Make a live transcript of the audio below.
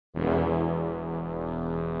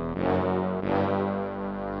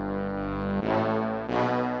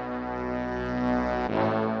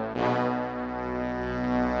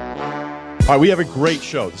All right, we have a great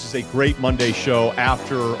show. This is a great Monday show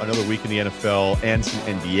after another week in the NFL and some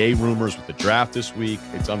NBA rumors with the draft this week.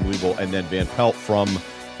 It's unbelievable. And then Van Pelt from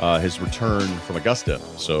his return from Augusta.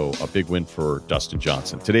 So a big win for Dustin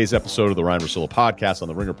Johnson. Today's episode of the Ryan Russillo podcast on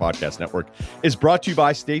the Ringer Podcast Network is brought to you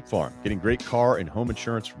by State Farm. Getting great car and home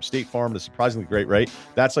insurance from State Farm at a surprisingly great rate.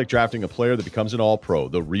 That's like drafting a player that becomes an all-pro,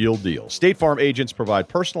 the real deal. State Farm agents provide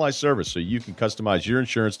personalized service so you can customize your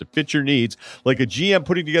insurance to fit your needs. Like a GM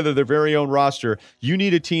putting together their very own roster, you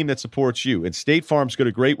need a team that supports you. And State Farm's got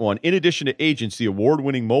a great one. In addition to agents, the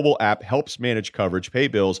award-winning mobile app helps manage coverage, pay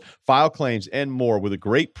bills, file claims, and more with a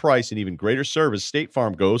great price and even greater service. State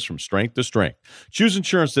Farm goes from strength to strength. Choose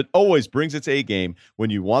insurance that always brings its A game. When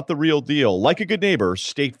you want the real deal, like a good neighbor,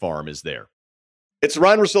 State Farm is there. It's the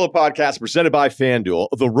Ryan Russillo podcast presented by FanDuel.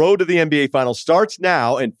 The road to the NBA Finals starts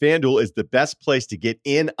now, and FanDuel is the best place to get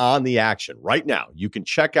in on the action. Right now, you can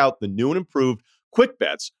check out the new and improved Quick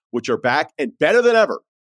Bets, which are back and better than ever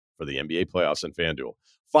for the NBA playoffs on FanDuel.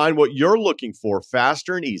 Find what you're looking for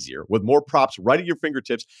faster and easier with more props right at your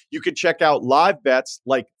fingertips. You can check out live bets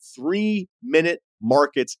like 3-minute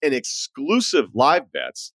markets and exclusive live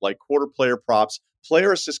bets like quarter player props,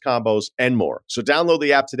 player assist combos, and more. So download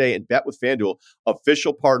the app today and bet with FanDuel,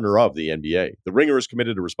 official partner of the NBA. The Ringer is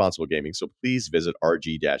committed to responsible gaming, so please visit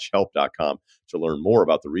rg-help.com to learn more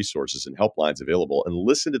about the resources and helplines available and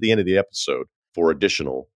listen to the end of the episode for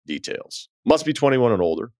additional details. Must be 21 and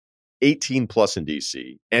older. 18 plus in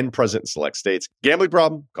D.C. and present in select states. Gambling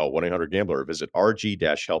problem? Call 1-800-GAMBLER or visit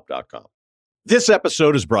rg-help.com. This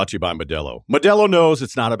episode is brought to you by Modelo. Modelo knows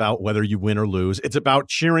it's not about whether you win or lose. It's about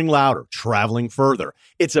cheering louder, traveling further.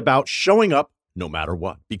 It's about showing up no matter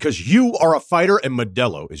what, because you are a fighter and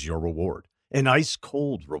Modelo is your reward. An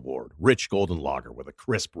ice-cold reward, rich golden lager with a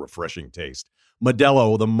crisp, refreshing taste.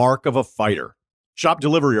 Modelo, the mark of a fighter. Shop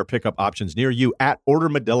delivery or pickup options near you at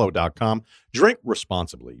ordermodelo.com. Drink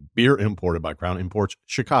responsibly. Beer imported by Crown Imports,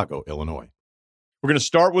 Chicago, Illinois. We're going to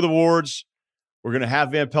start with awards. We're going to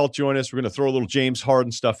have Van Pelt join us. We're going to throw a little James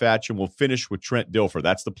Harden stuff at you, and we'll finish with Trent Dilfer.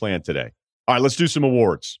 That's the plan today. All right, let's do some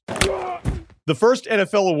awards. The first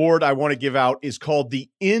NFL award I want to give out is called the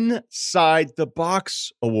Inside the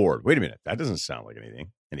Box Award. Wait a minute. That doesn't sound like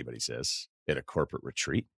anything anybody says at a corporate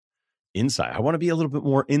retreat. Inside. I want to be a little bit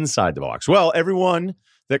more inside the box. Well, everyone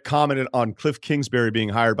that commented on Cliff Kingsbury being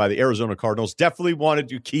hired by the Arizona Cardinals definitely wanted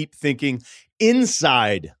to keep thinking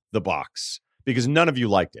inside the box because none of you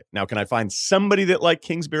liked it. Now, can I find somebody that liked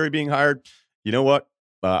Kingsbury being hired? You know what?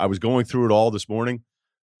 I was going through it all this morning.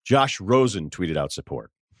 Josh Rosen tweeted out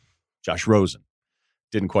support. Josh Rosen.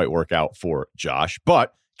 Didn't quite work out for Josh,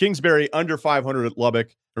 but Kingsbury under 500 at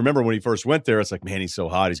Lubbock. Remember when he first went there, it's like, man, he's so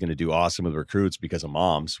hot. He's going to do awesome with recruits because of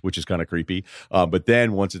moms, which is kind of creepy. But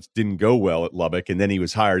then once it didn't go well at Lubbock and then he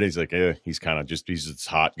was hired, he's like, he's kind of just, he's this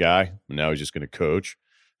hot guy. And now he's just going to coach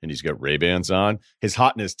and he's got Ray-Bans on. His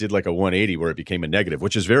hotness did like a 180 where it became a negative,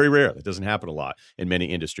 which is very rare. That doesn't happen a lot in many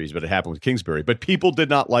industries, but it happened with Kingsbury. But people did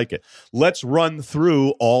not like it. Let's run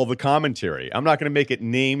through all the commentary. I'm not going to make it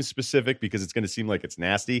name specific because it's going to seem like it's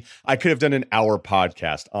nasty. I could have done an hour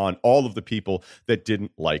podcast on all of the people that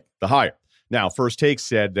didn't like the hire. Now, First Take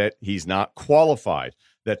said that he's not qualified,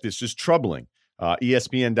 that this is troubling.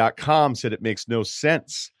 ESPN.com said it makes no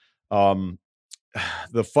sense.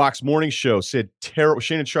 The Fox Morning Show said terrible.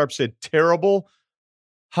 Shannon Sharp said terrible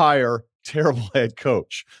hire, terrible head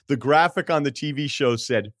coach. The graphic on the TV show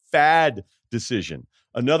said fad decision.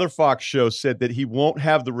 Another Fox show said that he won't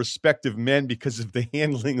have the respect of men because of the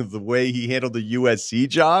handling of the way he handled the USC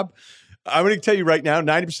job. I'm going to tell you right now,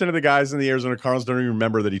 90% of the guys in the Arizona Cardinals don't even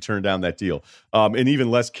remember that he turned down that deal, and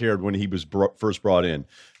even less cared when he was first brought in.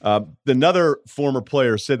 Another former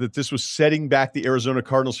player said that this was setting back the Arizona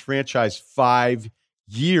Cardinals franchise 5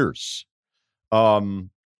 years. That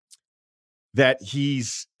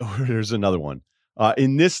there's another one.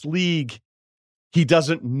 In this league, he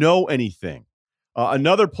doesn't know anything.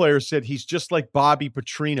 Another player said he's just like Bobby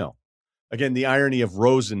Petrino. Again, the irony of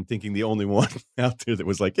Rosen thinking the only one out there that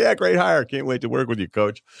was like, yeah, great hire. Can't wait to work with you,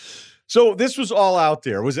 coach. So this was all out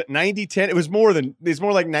there. Was it 90-10? It's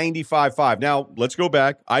more like 95-5. Now, let's go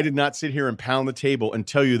back. I did not sit here and pound the table and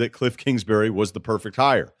tell you that Cliff Kingsbury was the perfect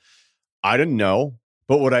hire. I didn't know.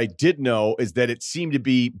 But what I did know is that it seemed to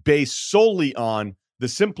be based solely on the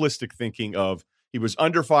simplistic thinking of he was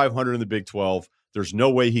under 500 in the Big 12. There's no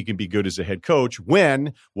way he can be good as a head coach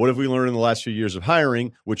when, what have we learned in the last few years of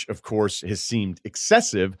hiring, which of course has seemed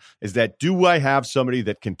excessive, is that do I have somebody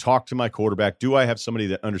that can talk to my quarterback? Do I have somebody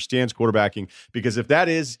that understands quarterbacking? Because if that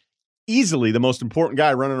is easily the most important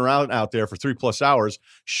guy running around out there for 3+ hours,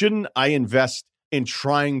 shouldn't I invest in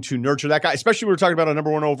trying to nurture that guy? Especially when we're talking about a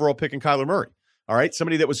number 1 overall pick in Kyler Murray. All right.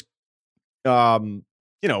 Somebody that was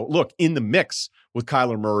look, in the mix with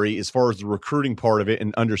Kyler Murray as far as the recruiting part of it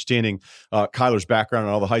and understanding Kyler's background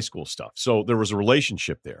and all the high school stuff. So there was a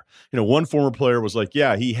relationship there. One former player was like,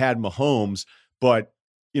 yeah, he had Mahomes, but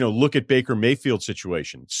look at Baker Mayfield's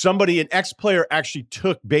situation. An ex-player actually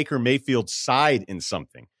took Baker Mayfield's side in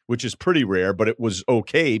something, which is pretty rare, but it was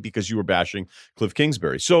okay because you were bashing Cliff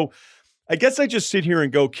Kingsbury. So I guess I just sit here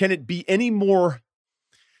and go, can it be any more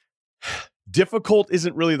difficult?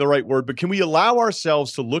 Isn't really the right word, but can we allow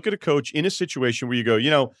ourselves to look at a coach in a situation where you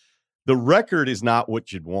go, the record is not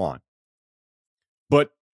what you'd want,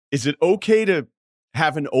 but is it okay to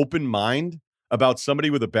have an open mind about somebody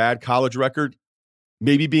with a bad college record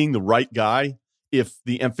maybe being the right guy if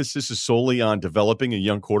the emphasis is solely on developing a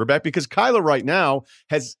young quarterback? Because Kyler right now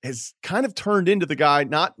has kind of turned into the guy,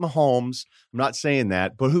 not Mahomes, I'm not saying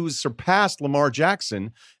that, but who's surpassed Lamar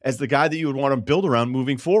Jackson as the guy that you would want to build around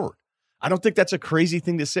moving forward. I don't think that's a crazy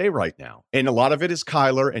thing to say right now. And a lot of it is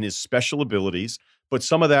Kyler and his special abilities, but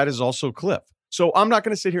some of that is also Cliff. So I'm not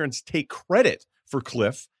going to sit here and take credit for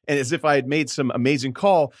Cliff and as if I had made some amazing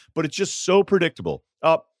call, but it's just so predictable.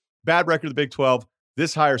 Bad record of the Big 12.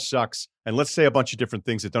 This hire sucks. And let's say a bunch of different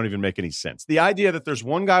things that don't even make any sense. The idea that there's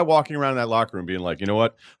one guy walking around in that locker room being like, you know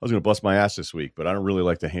what? I was going to bust my ass this week, but I don't really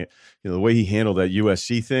like the way he handled that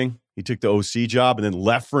USC thing. He took the OC job and then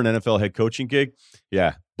left for an NFL head coaching gig.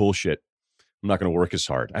 Yeah, bullshit. I'm not going to work as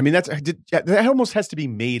hard. I mean, that almost has to be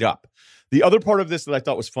made up. The other part of this that I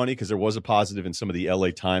thought was funny, because there was a positive in some of the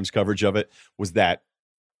LA Times coverage of it, was that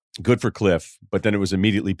good for Cliff, but then it was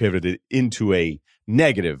immediately pivoted into a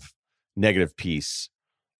negative piece.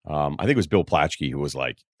 I think it was Bill Plaschke who was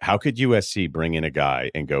like, how could USC bring in a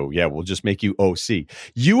guy and go, yeah, we'll just make you OC?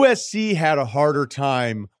 USC had a harder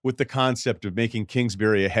time with the concept of making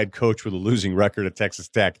Kingsbury a head coach with a losing record at Texas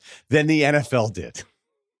Tech than the NFL did.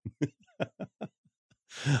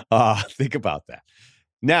 Think about that.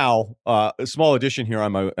 Now, a small addition here.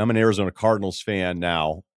 I'm an Arizona Cardinals fan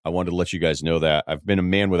now. I wanted to let you guys know that. I've been a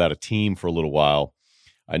man without a team for a little while.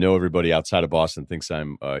 I know everybody outside of Boston thinks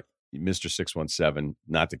I'm Mr. 617.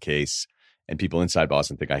 Not the case. And people inside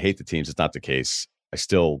Boston think I hate the teams. It's not the case. I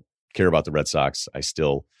still care about the Red Sox. I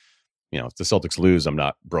still, if the Celtics lose, I'm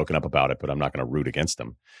not broken up about it, but I'm not going to root against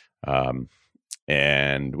them.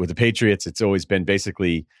 And with the Patriots, it's always been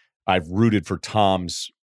basically I've rooted for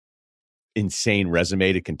Tom's insane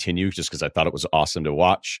resume to continue just because I thought it was awesome to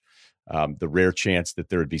watch. The rare chance that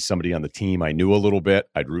there would be somebody on the team I knew a little bit,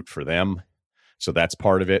 I'd root for them. So that's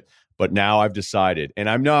part of it. But now I've decided, and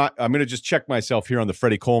I'm going to just check myself here on the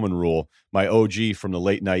Freddie Coleman rule, my OG from the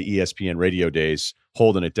late night ESPN radio days,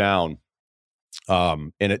 holding it down.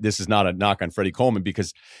 This is not a knock on Freddie Coleman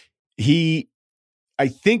because he, I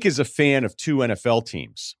think, is a fan of two NFL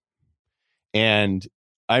teams. And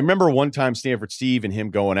I remember one time Stanford Steve and him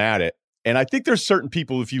going at it. And I think there's certain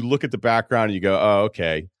people, if you look at the background and you go, oh,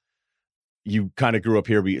 okay, you kind of grew up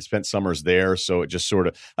here, but you spent summers there. So it just sort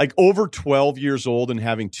of like over 12 years old and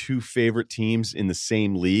having two favorite teams in the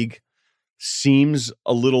same league seems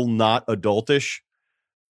a little not adultish,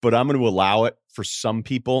 but I'm going to allow it for some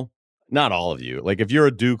people. Not all of you. Like if you're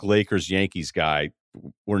a Duke, Lakers, Yankees guy,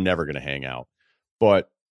 we're never going to hang out. But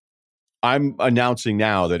I'm announcing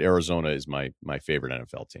now that Arizona is my favorite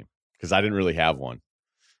NFL team because I didn't really have one.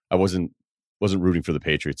 I wasn't rooting for the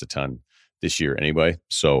Patriots a ton this year anyway.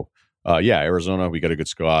 So Arizona, we got a good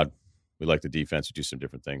squad. We like the defense. We do some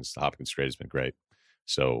different things. The Hopkins trade has been great.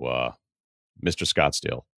 So Mr.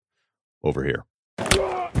 Scottsdale over here.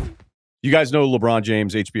 You guys know LeBron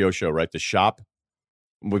James HBO show, right? The Shop.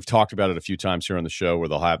 We've talked about it a few times here on the show where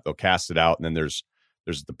they'll cast it out, and then there's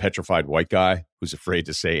the petrified white guy who's afraid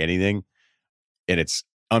to say anything. And it's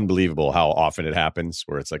unbelievable how often it happens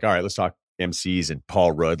where it's like, all right, let's talk MCs, and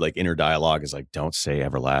Paul Rudd, like inner dialogue is like, don't say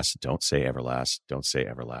Everlast, don't say Everlast, don't say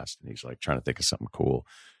Everlast. And he's like trying to think of something cool.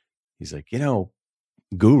 He's like,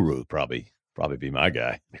 Guru probably be my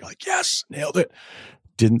guy. And you're like, yes, nailed it.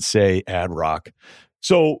 Didn't say Ad Rock.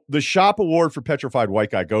 So the Shop Award for Petrified White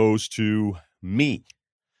Guy goes to me.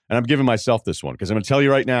 And I'm giving myself this one because I'm going to tell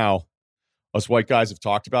you right now, us white guys have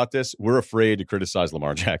talked about this. We're afraid to criticize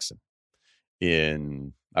Lamar Jackson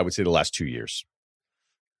in, I would say, the last 2 years.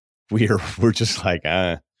 We're just like,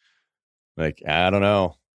 I don't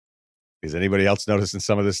know. Is anybody else noticing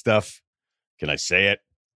some of this stuff? Can I say it?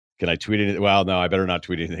 Can I tweet it? Well, no, I better not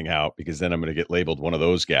tweet anything out because then I'm going to get labeled one of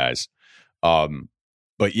those guys.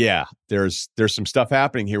 But yeah, there's some stuff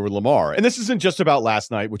happening here with Lamar. And this isn't just about last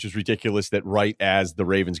night, which is ridiculous that right as the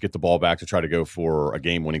Ravens get the ball back to try to go for a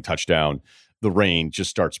game-winning touchdown, the rain just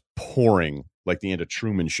starts pouring like the end of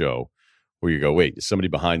Truman Show, where you go, wait, is somebody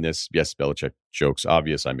behind this? Yes, Belichick jokes,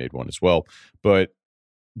 obvious. I made one as well. But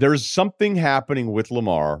there's something happening with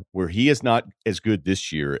Lamar where he is not as good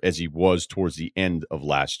this year as he was towards the end of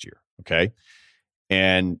last year. Okay.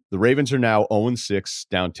 And the Ravens are now 0-6,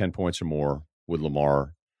 down 10 points or more with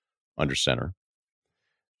Lamar under center.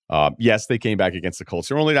 Yes, they came back against the Colts.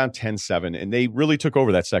 They're only down 10-7, and they really took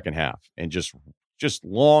over that second half and just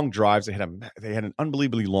long drives. They had an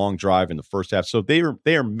unbelievably long drive in the first half. So they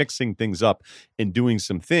are mixing things up and doing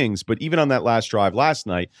some things. But even on that last drive last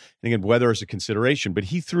night, and again, weather is a consideration, but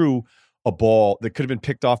he threw a ball that could have been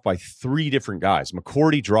picked off by three different guys.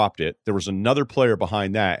 McCourty dropped it. There was another player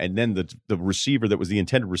behind that, and then the receiver that was the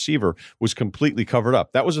intended receiver was completely covered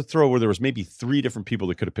up. That was a throw where there was maybe three different people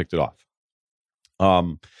that could have picked it off.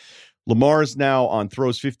 Lamar is now on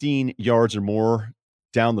throws 15 yards or more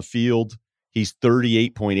down the field. He's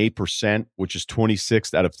 38.8%, which is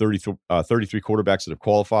 26th out of 33 quarterbacks that have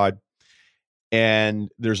qualified. And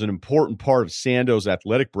there's an important part of Sando's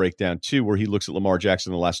athletic breakdown, too, where he looks at Lamar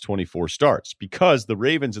Jackson in the last 24 starts, because the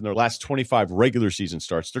Ravens in their last 25 regular season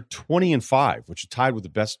starts, they're 20-5, which is tied with the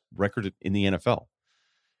best record in the NFL.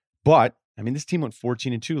 But, I mean, this team went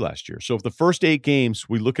 14-2 last year. So if the first 8 games,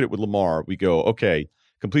 we look at it with Lamar, we go, okay,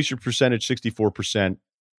 completion percentage, 64%,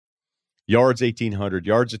 yards, 1,800,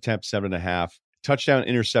 yards attempt, 7.5, touchdown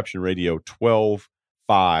interception ratio, 12-5,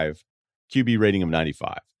 QB rating of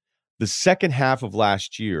 95. The second half of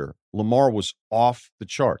last year, Lamar was off the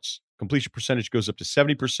charts. Completion percentage goes up to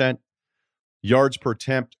 70%. Yards per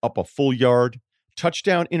attempt up a full yard.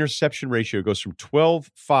 Touchdown interception ratio goes from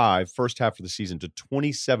 12-5 first half of the season to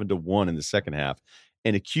 27-1 in the second half.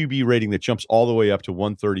 And a QB rating that jumps all the way up to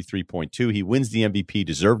 133.2. He wins the MVP,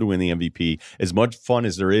 deserved to win the MVP. As much fun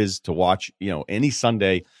as there is to watch, any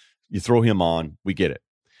Sunday, you throw him on, we get it.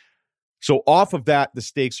 So off of that, the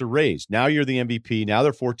stakes are raised. Now you're the MVP. Now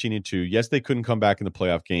they're 14-2. Yes, they couldn't come back in the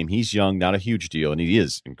playoff game. He's young, not a huge deal, and he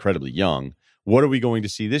is incredibly young. What are we going to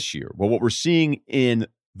see this year? Well, what we're seeing in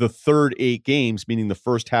the third 8 games, meaning the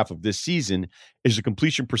first half of this season, is a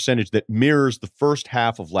completion percentage that mirrors the first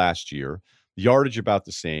half of last year. Yardage about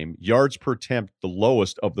the same. Yards per attempt, the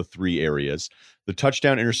lowest of the 3 areas. The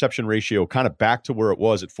touchdown interception ratio kind of back to where it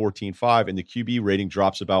was at 14-5, and the QB rating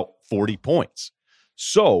drops about 40 points.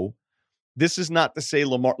 So this is not to say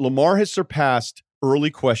Lamar has surpassed early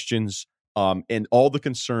questions and all the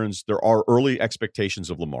concerns. There are early expectations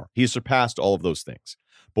of Lamar. He has surpassed all of those things.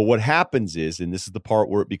 But what happens is, and this is the part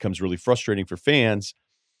where it becomes really frustrating for fans,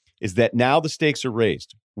 is that now the stakes are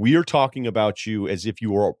raised. We are talking about you as if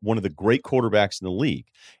you are one of the great quarterbacks in the league.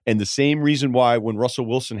 And the same reason why when Russell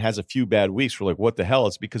Wilson has a few bad weeks, we're like, what the hell?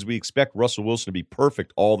 It's because we expect Russell Wilson to be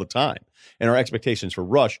perfect all the time. And our expectations for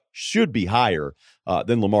Rush should be higher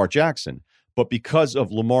than Lamar Jackson. But because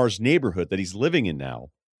of Lamar's neighborhood that he's living in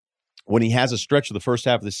now, when he has a stretch of the first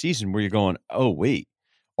half of the season where you're going, oh, wait,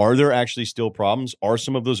 are there actually still problems? Are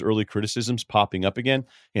some of those early criticisms popping up again?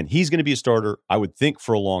 And he's going to be a starter, I would think,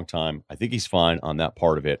 for a long time. I think he's fine on that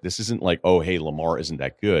part of it. This isn't like, oh, hey, Lamar isn't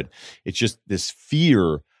that good. It's just this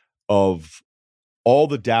fear of all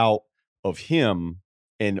the doubt of him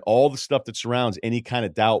and all the stuff that surrounds any kind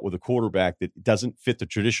of doubt with a quarterback that doesn't fit the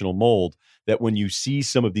traditional mold, that when you see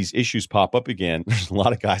some of these issues pop up again, there's a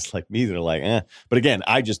lot of guys like me that are like, eh. But again,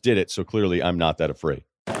 I just did it, so clearly I'm not that afraid.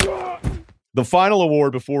 The final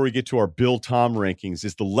award before we get to our Bill Tom rankings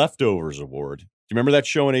is the Leftovers Award. Do you remember that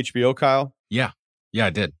show on HBO, Kyle? Yeah, I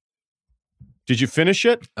did. Did you finish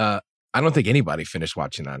it? I don't think anybody finished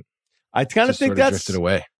watching that. I kind of think that's drifted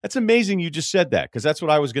away. That's amazing you just said that, because that's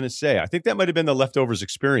what I was going to say. I think that might have been the Leftovers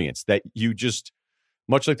experience, that you just,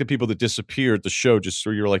 much like the people that disappeared, the show just, so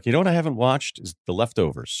you're like, you know what I haven't watched is The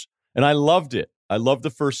Leftovers. And I loved it. I loved the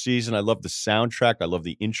first season. I loved the soundtrack. I loved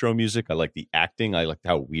the intro music. I liked the acting. I liked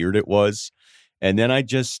how weird it was. And then I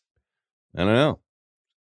don't know,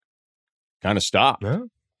 kind of stopped. No,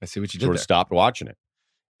 I see what you did Sort of there. stopped watching it.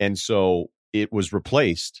 And so it was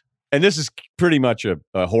replaced. And this is pretty much a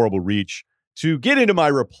horrible reach to get into my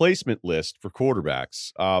replacement list for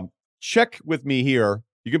quarterbacks. Check with me here.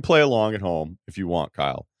 You can play along at home if you want,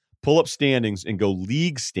 Kyle. Pull up standings and go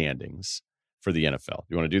league standings for the NFL.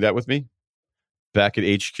 You want to do that with me? Back at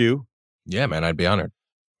HQ? Yeah, man, I'd be honored.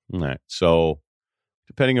 All right. So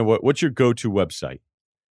depending on what's your go-to website?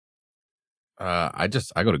 I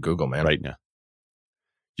go to Google, man. Right now.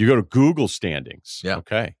 You go to Google standings. Yeah.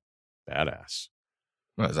 Okay. Badass.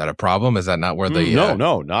 Well, is that a problem? Is that not where the...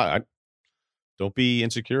 No. Don't be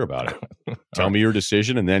insecure about it. Tell me your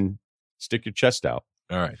decision and then stick your chest out.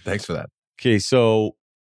 All right. Thanks for that. Okay, so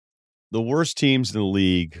the worst teams in the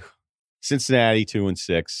league: Cincinnati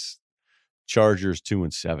 2-6, Chargers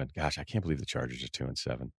 2-7. Gosh, I can't believe the Chargers are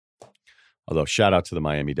 2-7. Although shout out to the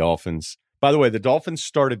Miami Dolphins. By the way, the Dolphins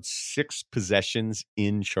started 6 possessions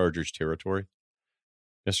in Chargers territory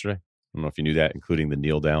yesterday. I don't know if you knew that, including the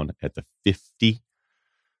kneel down at the 50.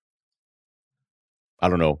 I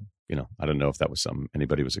don't know. I don't know if that was something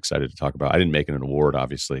anybody was excited to talk about. I didn't make it an award,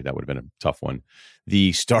 obviously. That would have been a tough one.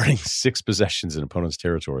 The starting 6 possessions in opponent's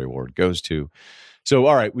territory award goes to. So,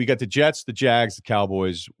 all right, we got the Jets, the Jags, the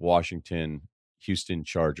Cowboys, Washington, Houston,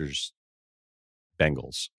 Chargers,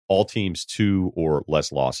 Bengals. All teams 2 or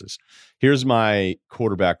less losses. Here's my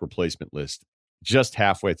quarterback replacement list just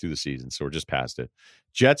halfway through the season. So we're just past it.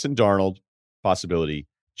 Jets and Darnold, possibility.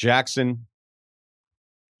 Jackson,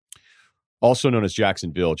 also known as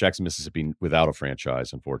Jacksonville, Jackson, Mississippi, without a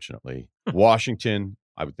franchise, unfortunately. Washington,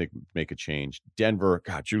 I would think, make a change. Denver,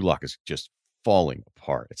 God, Drew Lock is just falling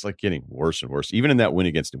apart. It's like getting worse and worse. Even in that win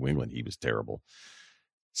against New England, he was terrible.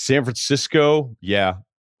 San Francisco, yeah.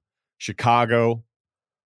 Chicago,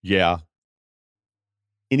 yeah.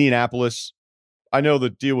 Indianapolis, I know the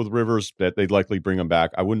deal with Rivers that they'd likely bring him back.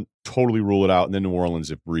 I wouldn't totally rule it out. And then New Orleans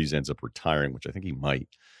if Breeze ends up retiring, which I think he might.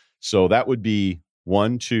 So that would be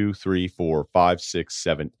 1, 2, 3, 4, 5, 6,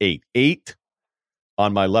 7, 8. 8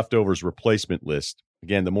 on my leftovers replacement list.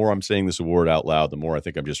 Again, the more I'm saying this award out loud, the more I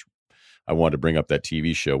think I wanted to bring up that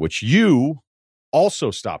TV show, which you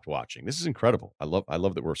also stopped watching. This is incredible. I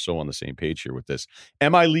love that we're so on the same page here with this.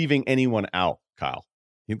 Am I leaving anyone out, Kyle?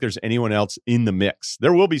 You think there's anyone else in the mix?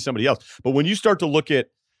 There will be somebody else. But when you start to look at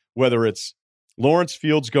whether it's Lawrence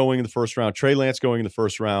Fields going in the first round, Trey Lance going in the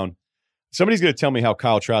first round, somebody's going to tell me how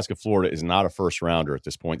Kyle Trask of Florida is not a first rounder at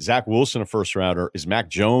this point. Zach Wilson, a first rounder. Is Mac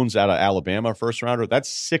Jones out of Alabama a first rounder? That's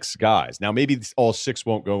 6 guys. Now, maybe all 6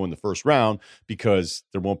 won't go in the first round because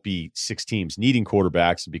there won't be 6 teams needing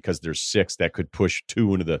quarterbacks, and because there's 6 that could push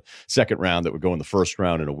 2 into the second round that would go in the first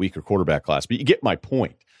round in a weaker quarterback class. But you get my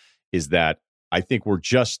point, is that I think we're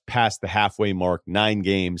just past the halfway mark. 9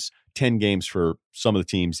 games, 10 games for some of the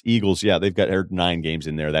teams. Eagles, yeah, they've got 9 games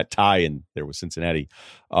in there. That tie in there with Cincinnati.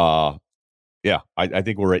 Yeah, I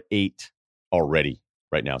think we're at 8 already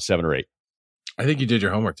right now, 7 or 8. I think you did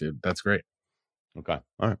your homework, dude. That's great. Okay,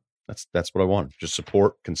 all right. That's what I wanted. Just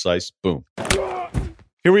support, concise, boom.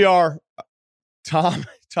 Here we are, Tom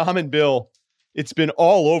and Bill. It's been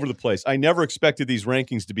all over the place. I never expected these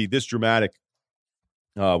rankings to be this dramatic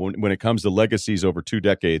when it comes to legacies over 2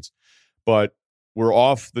 decades. But we're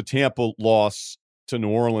off the Tampa loss to New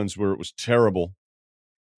Orleans, where it was terrible,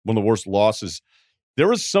 one of the worst losses. There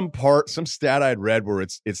was some stat I'd read where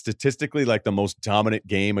it's statistically like the most dominant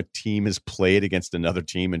game a team has played against another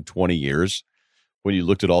team in 20 years. When you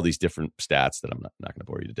looked at all these different stats that I'm not going to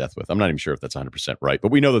bore you to death with. I'm not even sure if that's 100% right,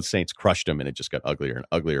 but we know that the Saints crushed them and it just got uglier and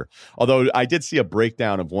uglier. Although I did see a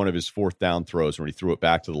breakdown of one of his 4th down throws when he threw it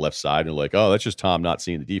back to the left side and like, oh, that's just Tom not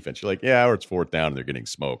seeing the defense. You're like, yeah, or it's 4th down and they're getting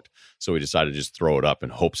smoked. So he decided to just throw it up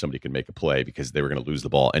and hope somebody could make a play because they were going to lose the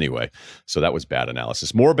ball anyway. So that was bad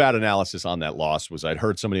analysis. More bad analysis on that loss was I'd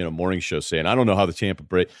heard somebody on a morning show saying, I don't know how did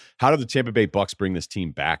the Tampa Bay Bucks bring this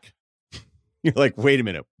team back? You're like, wait a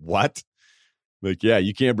minute, what? Like, yeah,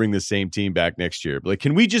 you can't bring the same team back next year. But like,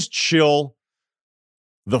 can we just chill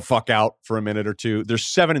the fuck out for a minute or two? They're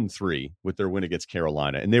 7-3 with their win against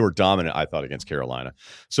Carolina, and they were dominant, I thought, against Carolina.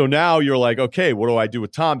 So now you're like, okay, what do I do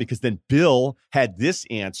with Tom? Because then Bill had this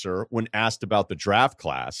answer when asked about the draft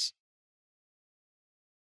class.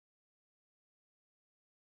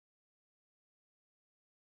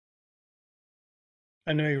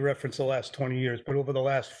 I know you referenced the last 20 years, but over the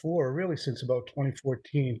last 4, really since about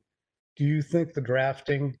 2014, do you think the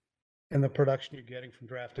drafting and the production you're getting from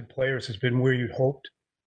drafted players has been where you'd hoped?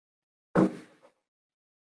 And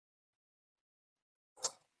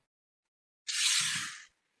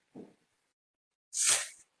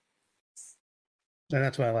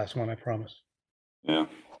that's my last one, I promise. Yeah.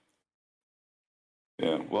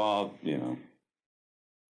 Well,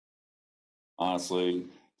 honestly,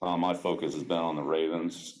 my focus has been on the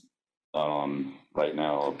Ravens. Right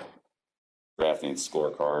now, drafting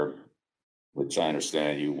scorecard, which I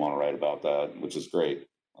understand you want to write about that, which is great.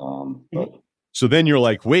 But so then you're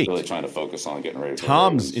like, wait, really trying to focus on getting ready for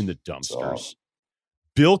Tom's the in the dumpsters.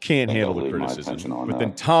 Bill can't handle the criticism, but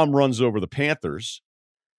then Tom runs over the Panthers.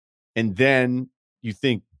 And then you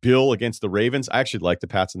think Bill against the Ravens. I actually like the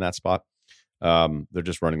Pats in that spot. They're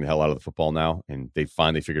just running the hell out of the football now, and they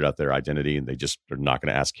finally figured out their identity, and they're not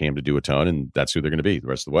going to ask Cam to do a ton, and that's who they're going to be the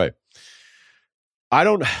rest of the way.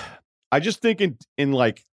 I just think in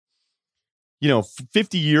like,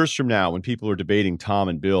 50 years from now, when people are debating Tom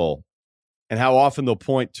and Bill and how often they'll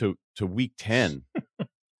point to week 10,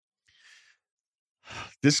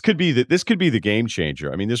 this could be the game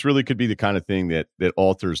changer. I mean, this really could be the kind of thing that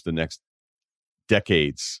alters the next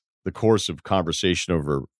decades, the course of conversation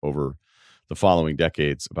over the following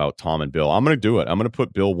decades about Tom and Bill. I'm going to do it. I'm going to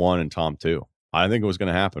put Bill 1 and Tom 2. I didn't think it was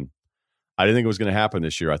going to happen. I didn't think it was going to happen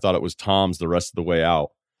this year. I thought it was Tom's the rest of the way out.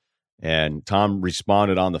 And Tom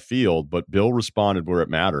responded on the field, but Bill responded where it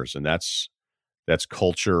matters. And that's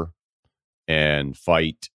culture and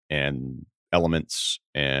fight and elements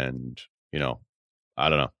and, I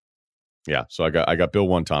don't know. Yeah, so I got Bill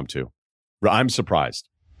 1, Tom 2. I'm surprised.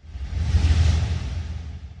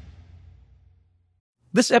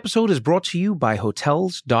 This episode is brought to you by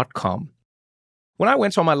Hotels.com. When I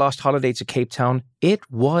went on my last holiday to Cape Town, it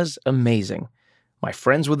was amazing. My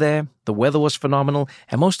friends were there, the weather was phenomenal,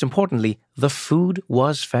 and most importantly, the food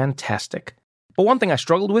was fantastic. But one thing I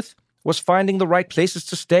struggled with was finding the right places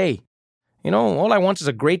to stay. All I want is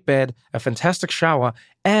a great bed, a fantastic shower,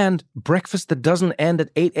 and breakfast that doesn't end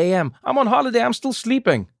at 8 a.m. I'm on holiday, I'm still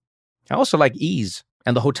sleeping. I also like ease,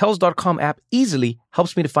 and the Hotels.com app easily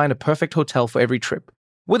helps me to find a perfect hotel for every trip.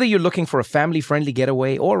 Whether you're looking for a family-friendly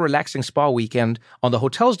getaway or a relaxing spa weekend, on the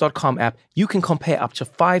Hotels.com app, you can compare up to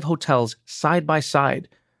 5 hotels side by side.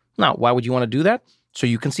 Now, why would you want to do that? So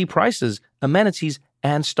you can see prices, amenities,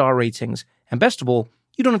 and star ratings. And best of all,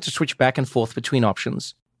 you don't have to switch back and forth between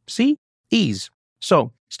options. See? Ease.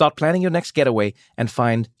 So, start planning your next getaway and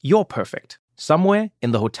find your perfect somewhere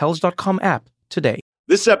in the Hotels.com app today.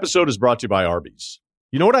 This episode is brought to you by Arby's.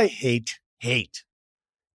 You know what I hate?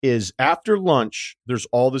 Is after lunch, there's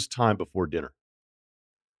all this time before dinner.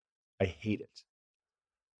 I hate it.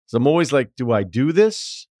 So I'm always like, do I do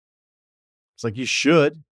this? It's like, you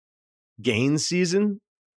should. Gain season.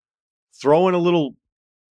 Throw in a little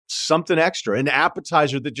something extra, an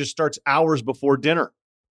appetizer that just starts hours before dinner.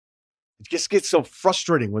 It just gets so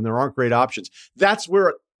frustrating when there aren't great options. That's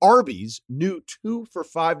where Arby's new 2 for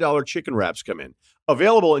 $5 chicken wraps come in.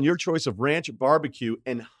 Available in your choice of ranch, barbecue,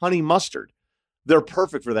 and honey mustard. They're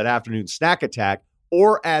perfect for that afternoon snack attack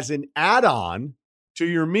or as an add-on to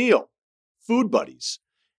your meal. Food Buddies.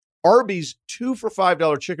 Arby's 2 for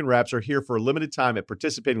 $5 chicken wraps are here for a limited time at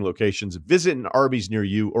participating locations. Visit an Arby's near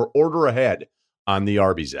you or order ahead on the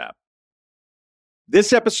Arby's app.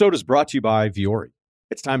 This episode is brought to you by Vuori.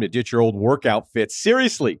 It's time to ditch your old workout fits.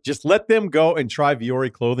 Seriously, just let them go and try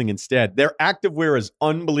Vuori clothing instead. Their activewear is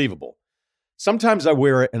unbelievable. Sometimes I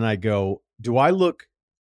wear it and I go, do I look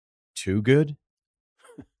too good?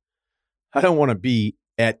 I don't want to be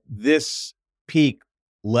at this peak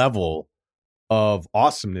level of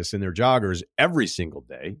awesomeness in their joggers every single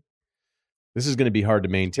day. This is going to be hard to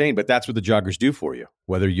maintain, but that's what the joggers do for you.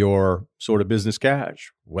 Whether you're sort of business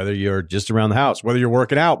cash, whether you're just around the house, whether you're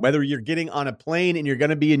working out, whether you're getting on a plane and you're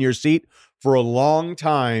going to be in your seat for a long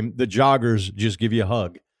time, the joggers just give you a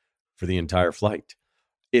hug for the entire flight.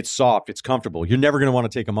 It's soft. It's comfortable. You're never going to want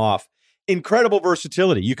to take them off. Incredible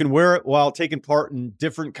versatility. You can wear it while taking part in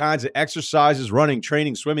different kinds of exercises, running,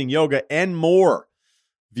 training, swimming, yoga, and more.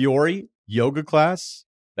 Vuori yoga class,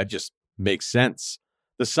 that just makes sense.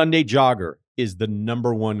 The Sunday jogger is the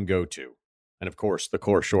number one go-to. And of course, the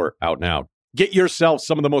core short out now. Get yourself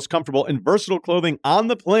some of the most comfortable and versatile clothing on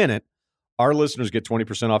the planet. Our listeners get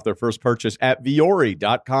 20% off their first purchase at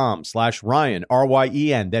vuori.com/Ryan,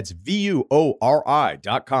 R-Y-E-N. That's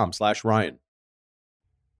VUORI.com/Ryan.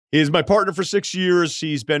 He is my partner for 6 years.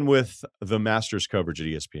 He's been with the Masters coverage at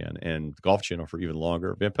ESPN and the Golf Channel for even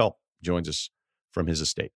longer. Van Pelt joins us from his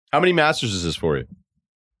estate. How many Masters is this for you?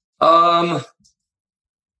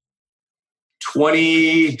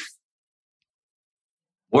 20,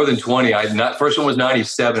 more than 20. First one was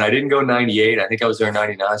 97. I didn't go 98. I think I was there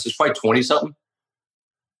 99. So it's probably 20 something.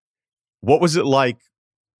 What was it like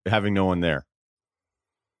having no one there?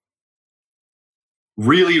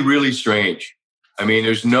 Really, really strange. I mean,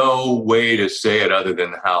 there's no way to say it other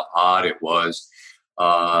than how odd it was.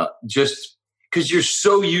 Just because you're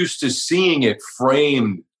so used to seeing it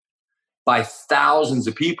framed by thousands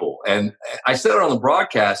of people. And I said it on the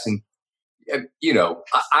broadcast, and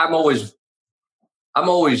I'm always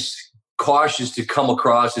cautious to come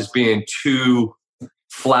across as being too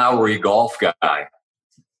flowery golf guy.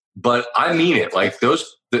 But I mean it. Like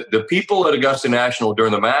the people at Augusta National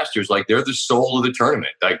during the Masters, like they're the soul of the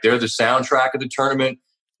tournament. Like they're the soundtrack of the tournament.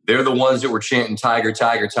 They're the ones that were chanting Tiger,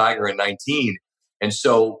 Tiger, Tiger in 19. And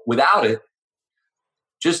so without it,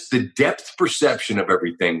 just the depth perception of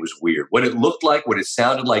everything was weird. What it looked like, what it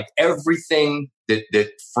sounded like, everything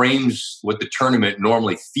that frames what the tournament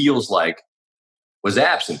normally feels like was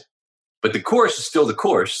absent. But the course is still the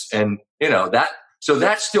course. And, so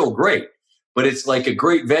that's still great. But it's like a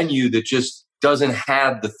great venue that just doesn't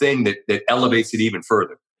have the thing that elevates it even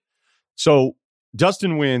further. So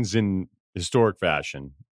Dustin wins in historic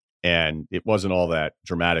fashion, and it wasn't all that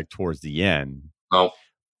dramatic towards the end. Oh.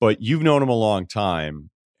 But you've known him a long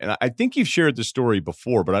time, and I think you've shared the story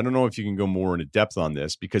before, but I don't know if you can go more into depth on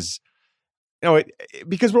this because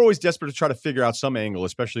because we're always desperate to try to figure out some angle,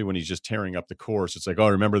 especially when he's just tearing up the course. It's like, oh,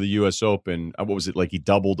 remember the U.S. Open? What was it like? He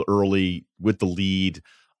doubled early with the lead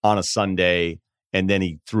on a Sunday, and then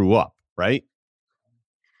he threw up, right?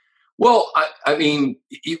 Well, I mean,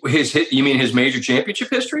 you mean his major championship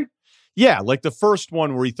history? Yeah, like the first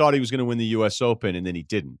one where he thought he was going to win the U.S. Open, and then he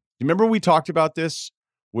didn't. Remember we talked about this,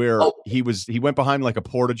 where he went behind like a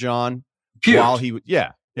porta-john while he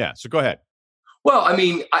yeah. So go ahead. Well, I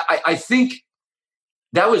mean, I think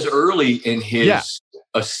that was early in his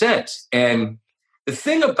ascent, and the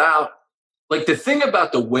thing about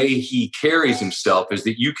the way he carries himself is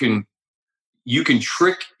that you can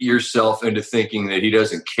trick yourself into thinking that he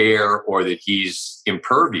doesn't care or that he's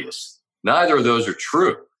impervious. Neither of those are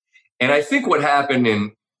true. And I think what happened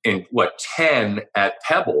in 10 at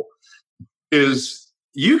Pebble is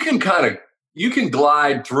you can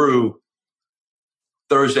glide through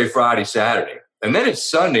Thursday, Friday, Saturday. And then it's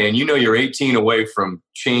Sunday and you're 18 away from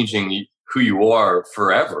changing who you are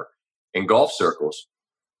forever in golf circles.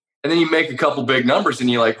 And then you make a couple big numbers and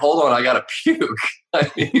you're like, hold on, I got to puke.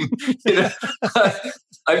 I mean,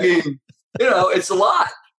 it's a lot.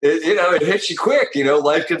 It hits you quick.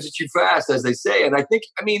 Life comes at you fast, as they say. And I think,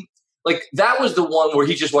 that was the one where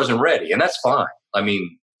he just wasn't ready. And that's fine. I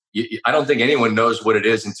mean, I don't think anyone knows what it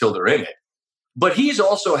is until they're in it. But he's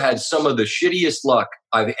also had some of the shittiest luck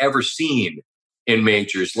I've ever seen in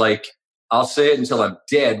majors. Like, I'll say it until I'm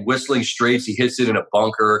dead. Whistling Straits, he hits it in a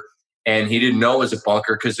bunker. And he didn't know it was a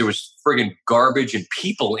bunker because there was friggin' garbage and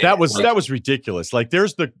people in it. That was ridiculous. Like,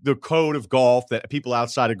 there's the code of golf that people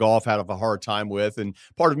outside of golf have a hard time with. And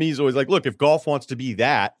part of me is always like, look, if golf wants to be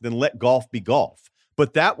that, then let golf be golf.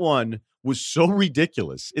 But that one was so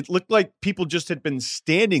ridiculous. It looked like people just had been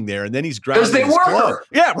standing there, and then he's grabbing his club.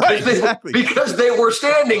 Yeah, right, exactly. Because they were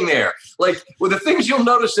standing there. Like, the things you'll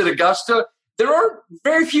notice at Augusta, there are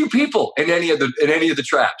very few people in any of the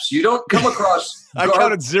traps. You don't come across. I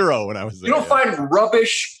counted 0 when I was there. You don't find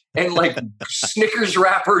rubbish and Snickers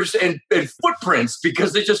wrappers and footprints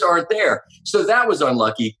because they just aren't there. So that was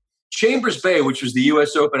unlucky. Chambers Bay, which was the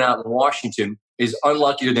U.S. Open out in Washington, is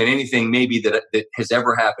unluckier than anything maybe that has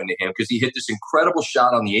ever happened to him because he hit this incredible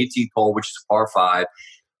shot on the 18th hole, which is par 5,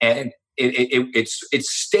 and it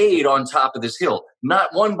stayed on top of this hill.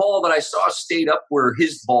 Not one ball that I saw stayed up where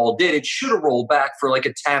his ball did. It should have rolled back for like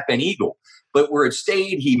a tap and eagle, but where it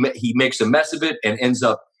stayed, he makes a mess of it and ends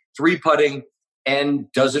up 3-putting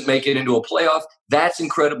and doesn't make it into a playoff. That's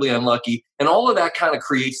incredibly unlucky, and all of that kind of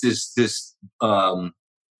creates this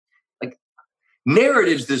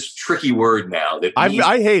narrative's this tricky word now that I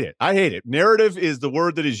hate it. I hate it. Narrative is the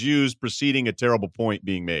word that is used preceding a terrible point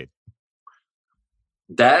being made.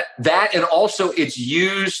 That and also it's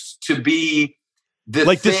used to be the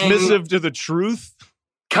dismissive to the truth.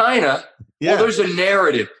 Kinda. Yeah. Well, there's a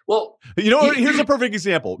narrative. Well, here's a perfect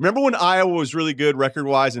example. Remember when Iowa was really good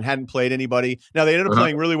record-wise and hadn't played anybody? Now they ended up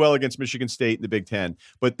playing really well against Michigan State in the Big Ten,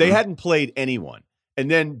 but they hadn't played anyone. And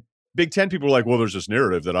then Big Ten people were like, well, there's this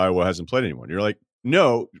narrative that Iowa hasn't played anyone. You're like,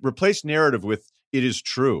 no, replace narrative with it is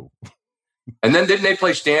true. And then didn't they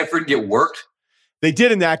play Stanford and get worked? They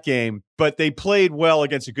did in that game, but they played well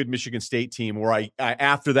against a good Michigan State team where I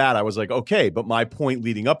after that, I was like, okay, but my point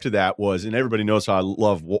leading up to that was, and everybody knows how I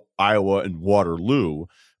love Iowa and Waterloo,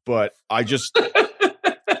 but I just,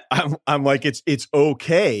 I'm like, it's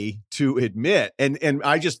okay to admit. And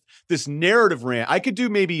I just, this narrative rant, I could do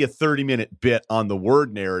maybe a 30-minute bit on the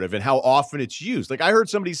word narrative and how often it's used. Like I heard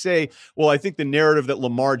somebody say, well, I think the narrative that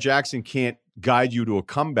Lamar Jackson can't guide you to a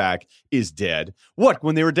comeback is dead. What,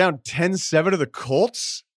 when they were down 10-7 to the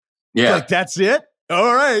Colts? Yeah. Like, that's it?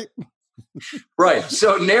 All right. Right.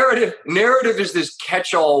 So narrative is this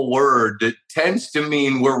catch-all word that tends to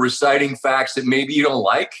mean we're reciting facts that maybe you don't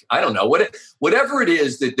like. I don't know. Whatever it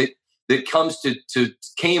is that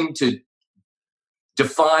came to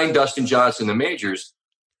define Dustin Johnson in the majors,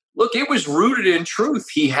 look, it was rooted in truth.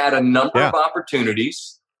 He had a number of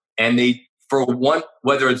opportunities, and for one,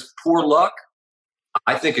 whether it's poor luck,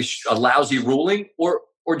 I think a lousy ruling, or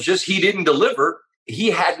just he didn't deliver, he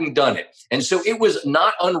hadn't done it. And so it was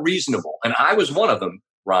not unreasonable. And I was one of them,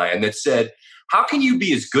 Ryan, that said, how can you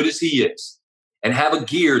be as good as he is and have a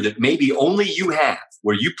gear that maybe only you have,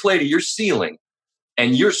 where you play to your ceiling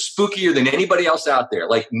and you're spookier than anybody else out there?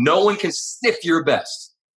 Like no one can sniff your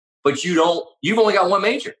best, but you've only got one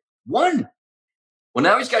major. One. Well,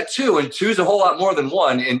 now he's got 2, and 2 is a whole lot more than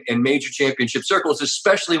 1 in major championship circles,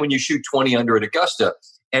 especially when you shoot 20 under at Augusta,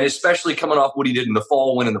 and especially coming off what he did in the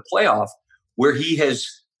fall win in the playoff, where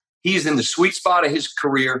he's in the sweet spot of his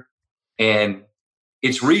career, and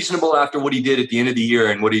it's reasonable after what he did at the end of the year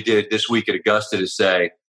and what he did this week at Augusta to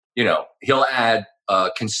say, he'll add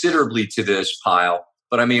considerably to this pile.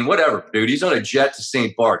 But I mean, whatever, dude. He's on a jet to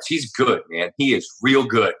St. Bart's. He's good, man. He is real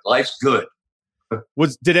good. Life's good.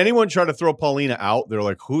 Did anyone try to throw Paulina out? They're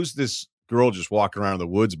like, who's this girl just walking around in the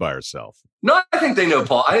woods by herself? No, I think they know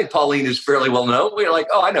Paul. I think Pauline is fairly well known. We're like,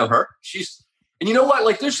 oh, I know her. And you know what?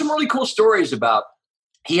 Like, there's some really cool stories about.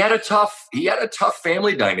 He had a tough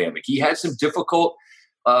family dynamic. He had some difficult,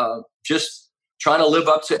 just trying to live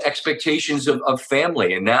up to expectations of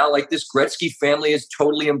family. And now, like, this Gretzky family has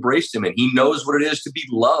totally embraced him, and he knows what it is to be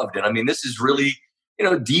loved. And I mean, this is really,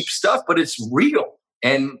 deep stuff, but it's real.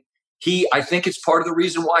 And I think it's part of the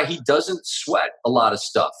reason why he doesn't sweat a lot of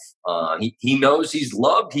stuff. He knows he's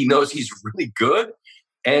loved. He knows he's really good.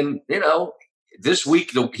 And, this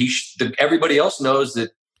week, everybody else knows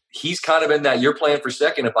that he's kind of in that you're playing for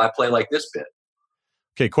second if I play like this bit.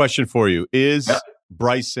 Okay, question for you. Is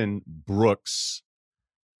Bryson Brooks,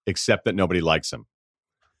 except that nobody likes him?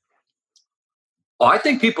 Oh, I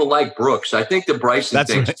think people like Brooks. I think the Bryson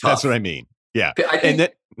thing's tough. That's what I mean. Yeah.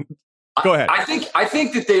 Go ahead. I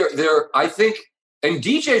think that they're and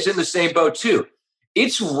DJ's in the same boat too.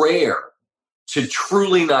 It's rare to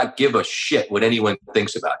truly not give a shit what anyone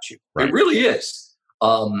thinks about you. Right. It really is.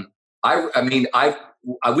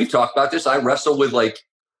 We've talked about this. I wrestle with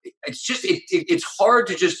it's hard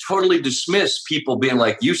to just totally dismiss people being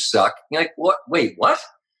like, you suck. You're like, what? Wait, what?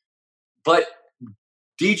 But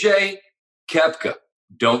DJ, Koepka,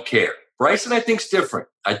 don't care. Bryson, I think's different.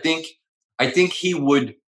 I think he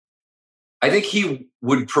would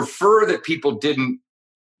prefer that people didn't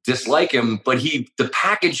dislike him, but the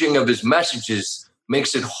packaging of his messages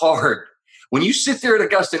makes it hard. When you sit there at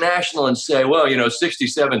Augusta National and say, well,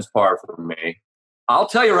 67's par for me, I'll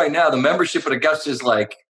tell you right now, the membership at Augusta is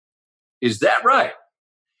like, is that right?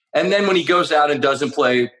 And then when he goes out and doesn't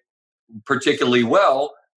play particularly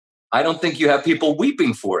well, I don't think you have people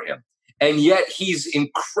weeping for him. And yet he's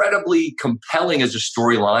incredibly compelling as a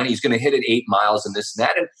storyline. He's going to hit it 8 miles and this and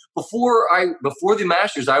that. And before the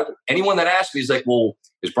Masters, anyone that asked me is like, well,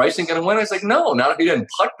 is Bryson going to win? I was like, no, not if he doesn't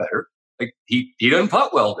putt better. Like he doesn't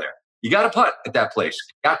putt well there. You got to putt at that place.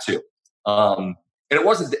 Got to. And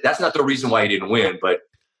that's not the reason why he didn't win, but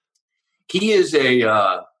he's a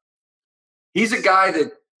guy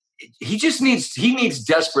that he needs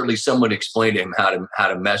desperately someone to explain to him how to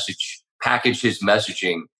package his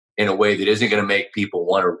messaging in a way that isn't going to make people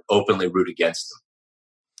want to openly root against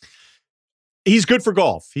him. He's good for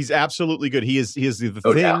golf. He's absolutely good. He is the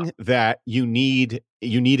thing that you need.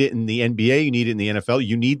 You need it in the NBA. You need it in the NFL.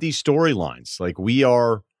 You need these storylines. Like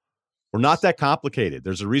we're not that complicated.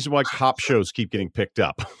 There's a reason why cop shows keep getting picked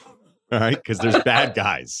up. All right. Because there's bad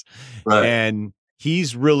guys. Right. And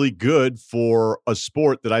he's really good for a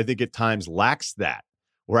sport that I think at times lacks that.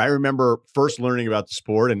 Where I remember first learning about the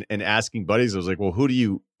sport and asking buddies, I was like, well, who do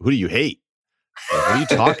you hate? Like, what are you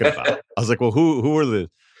talking about? I was like, well, who are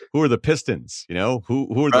the Pistons? Who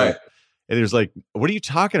are right. And there's like, what are you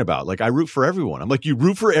talking about? Like, I root for everyone. I'm like, you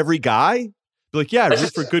root for every guy? They're like, yeah, I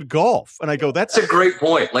root for good golf. And I go, that's a great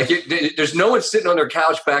point. Like, there's no one sitting on their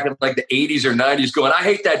couch back in like the 80s or 90s going, I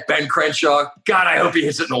hate that Ben Crenshaw. God, I hope he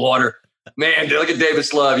hits it in the water. Man, look at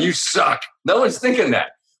Davis Love. You suck. No one's thinking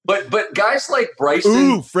that. But guys like Bryson.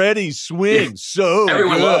 Ooh, Freddie swings so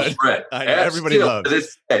everyone good. Loves Fred. Everybody loves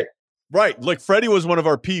this day. Right. Like Freddie was one of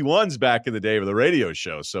our P1s back in the day of the radio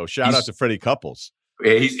show. So shout out to Freddie Couples.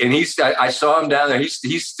 I saw him down there.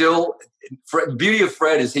 He's still, the beauty of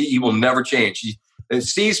Fred is he will never change. He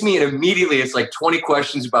sees me and immediately it's like 20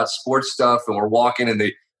 questions about sports stuff. And we're walking and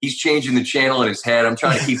he's changing the channel in his head. I'm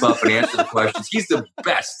trying to keep up and answer the questions. He's the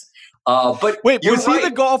best. But wait, was he the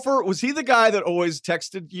golfer? Was he the guy that always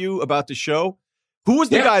texted you about the show? Who was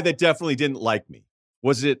the guy that definitely didn't like me?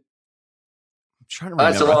 Was it? I'm trying to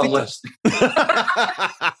remember. That's a long list.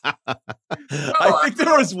 I think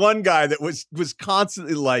there was one guy that was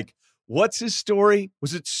constantly like, "What's his story?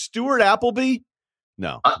 Was it Stuart Appleby?"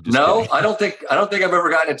 No, no, I don't think I've ever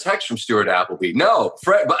gotten a text from Stuart Appleby. No,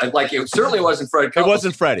 Fred, but like it certainly wasn't Fred. It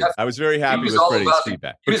wasn't Freddie. I was very happy with Freddie's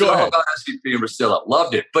feedback. He was all about SVP and Priscilla.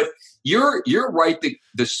 Loved it. But you're right.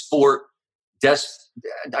 The sport,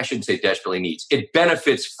 I shouldn't say desperately needs. It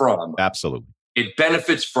benefits from absolutely. It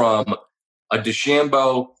benefits from a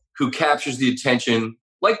DeChambeau who captures the attention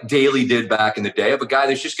like Daly did back in the day of a guy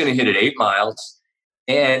that's just going to hit it 8 miles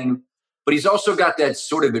but he's also got that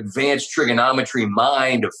sort of advanced trigonometry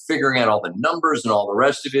mind of figuring out all the numbers and all the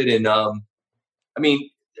rest of it. And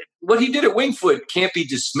what he did at Winged Foot can't be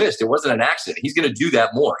dismissed. It wasn't an accident. He's going to do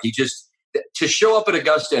that more. To show up at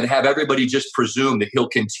Augusta and have everybody just presume that he'll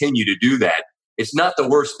continue to do that. It's not the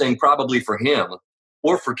worst thing probably for him.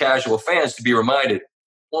 or for casual fans to be reminded,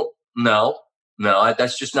 well, no,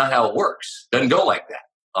 that's just not how it works. Doesn't go like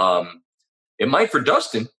that. It might for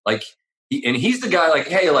Dustin, like, and he's the guy like,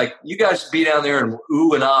 hey, like you guys be down there and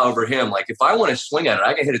ooh and ah over him. Like if I want to swing at it,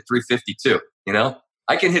 I can hit it 352,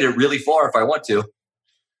 I can hit it really far if I want to.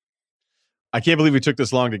 I can't believe we took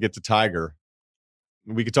this long to get to Tiger.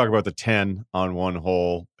 We could talk about the 10 on one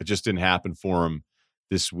hole. It just didn't happen for him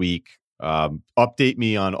this week. Update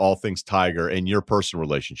me on all things Tiger and your personal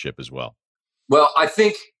relationship as well. Well, I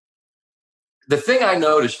think the thing I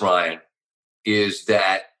noticed, Ryan, is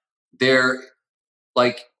that they're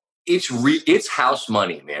like, it's house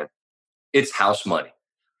money, man. It's house money.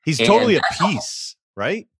 He's totally at peace,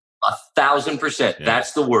 right? 1,000%. Yeah.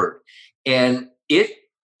 That's the word. And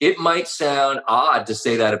it might sound odd to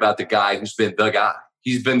say that about the guy who's been the guy.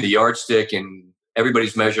 He's been the yardstick and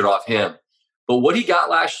everybody's measured off him. But what he got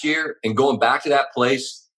last year and going back to that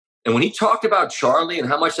place, and when he talked about Charlie and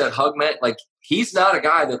how much that hug meant, like he's not a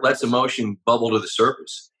guy that lets emotion bubble to the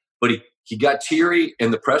surface. But he got teary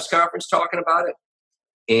in the press conference talking about it.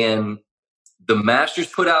 And the Masters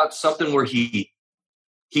put out something where he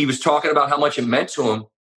was talking about how much it meant to him,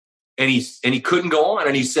 and he couldn't go on.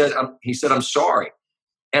 And he said, I'm sorry.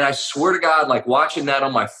 And I swear to God, like watching that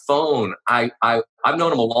on my phone, I've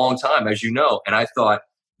known him a long time, as you know. And I thought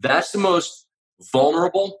that's the most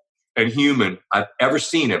vulnerable and human I've ever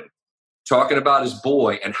seen him talking about his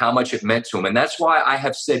boy and how much it meant to him. And that's why I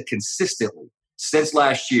have said consistently since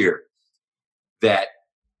last year that,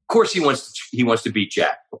 of course, he wants to beat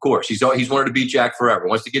Jack. Of course, he's wanted to beat Jack forever.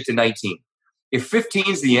 Wants to get to 19. If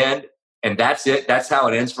 15's the end and that's it, that's how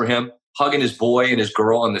it ends for him, hugging his boy and his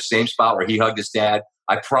girl in the same spot where he hugged his dad,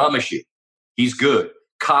 I promise you, he's good.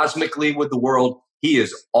 Cosmically with the world, he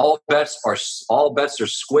is. All bets are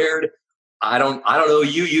squared. I don't know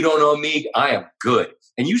you. You don't know me. I am good.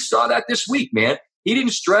 And you saw that this week, man. He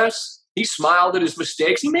didn't stress. He smiled at his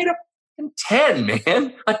mistakes. He made a 10,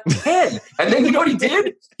 man. A 10. And then you know what he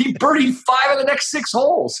did? He birdied 5 of the next 6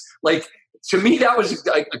 holes. Like, to me, that was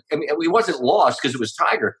like, I mean, he wasn't lost because it was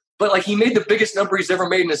Tiger. But like he made the biggest number he's ever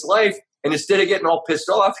made in his life. And instead of getting all pissed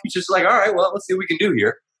off, he's just like, all right, well, let's see what we can do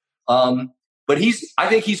here. But I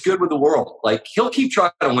think he's good with the world. Like he'll keep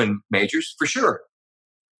trying to win majors for sure.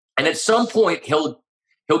 And at some point he'll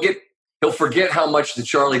forget how much the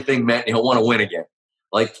Charlie thing meant and he'll want to win again.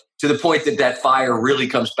 Like to the point that fire really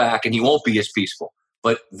comes back and he won't be as peaceful.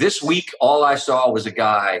 But this week, all I saw was a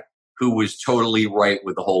guy who was totally right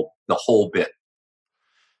with the whole bit.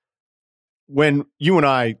 When you and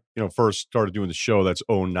I, first started doing the show, that's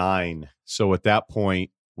 2009. So at that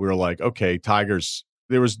point, we were like, okay,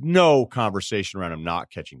 there was no conversation around him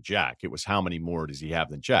not catching Jack. It was how many more does he have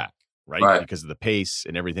than Jack, right? Because of the pace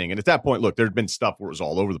and everything. And at that point, look, there'd been stuff where it was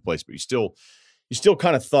all over the place, but you still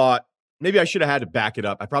kind of thought, maybe I should have had to back it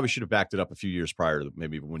up. I probably should have backed it up a few years prior to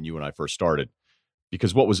maybe when you and I first started.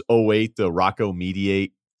 Because what was 2008, the Rocco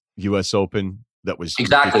Mediate U.S. Open? That was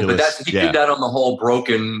exactly, ridiculous. But he did that on the whole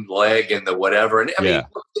broken leg and the whatever. And I mean,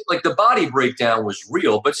 like the body breakdown was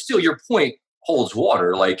real, but still, your point holds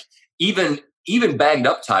water. Like even banged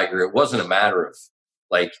up Tiger, it wasn't a matter of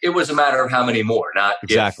it was a matter of how many more, not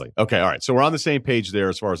exactly. If. Okay, all right. So we're on the same page there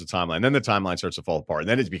as far as the timeline. And then the timeline starts to fall apart, and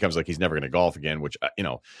then it becomes like he's never going to golf again. Which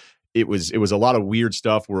it was a lot of weird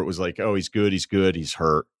stuff where it was like, oh, he's good, he's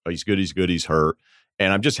hurt. Oh, he's good, he's hurt.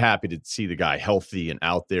 And I'm just happy to see the guy healthy and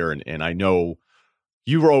out there. And I know.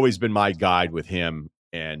 You've always been my guide with him,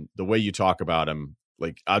 and the way you talk about him,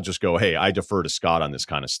 like I'll just go, hey, I defer to Scott on this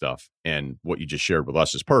kind of stuff, and what you just shared with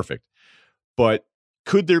us is perfect. But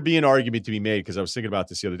could there be an argument to be made? Because I was thinking about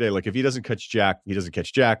this the other day. Like if he doesn't catch Jack, he doesn't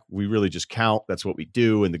catch Jack. We really just count. That's what we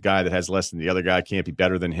do. And the guy that has less than the other guy can't be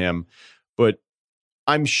better than him. But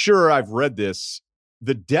I'm sure I've read this.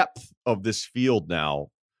 The depth of this field now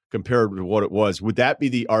compared to what it was, would that be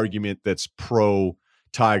the argument that's pro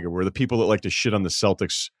Tiger, where the people that like to shit on the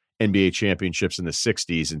Celtics NBA championships in the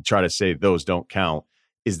 60s and try to say those don't count,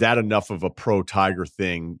 is that enough of a pro Tiger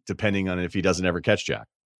thing, depending on if he doesn't ever catch Jack?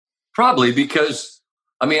 Probably, because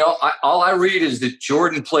I mean, all I read is that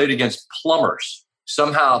Jordan played against plumbers.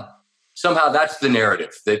 Somehow that's the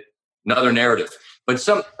narrative, that another narrative. But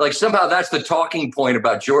somehow that's the talking point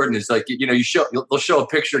about Jordan is like, they'll show a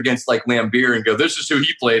picture against like Lamar and go, this is who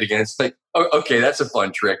he played against. Like, oh, okay, that's a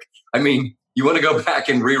fun trick. I mean, you want to go back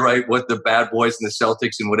and rewrite what the bad boys and the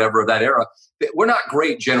Celtics and whatever of that era. We're not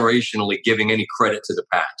great generationally giving any credit to the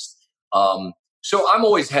past. So I'm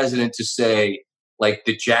always hesitant to say like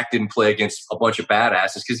that Jack didn't play against a bunch of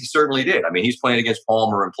badasses, because he certainly did. I mean, he's playing against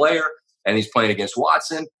Palmer and Player, and he's playing against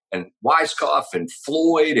Watson and Weiskopf and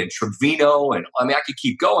Floyd and Trevino. And I mean, I could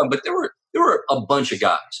keep going, but there were a bunch of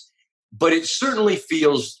guys. but it certainly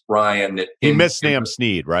feels, Ryan, that he missed Sam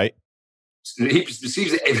Snead, right? Snead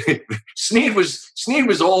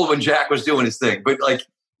was old when Jack was doing his thing, but like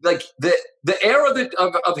the era that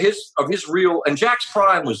of his real, and Jack's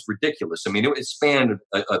prime was ridiculous. I mean, it spanned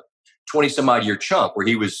a 20 some odd year chunk where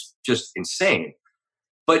he was just insane.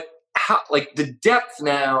 But how, like, the depth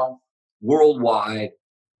now worldwide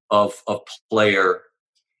of player,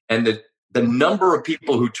 and the number of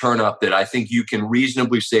people who turn up that I think you can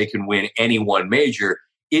reasonably say can win any one major,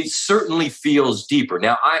 it certainly feels deeper.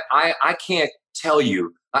 Now, I can't tell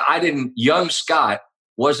you, young Scott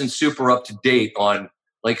wasn't super up to date on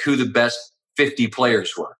like who the best 50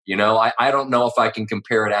 players were. You know, I don't know if I can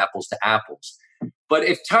compare it apples to apples. But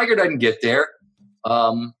if Tiger doesn't get there,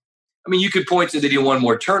 I mean, you could point to that he won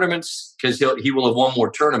more tournaments, because he will have won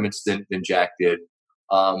more tournaments than Jack did.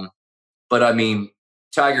 But I mean,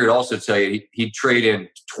 Tiger would also tell you he'd trade in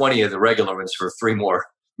 20 of the regular ones for 3 more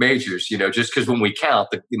majors, you know, just because when we count,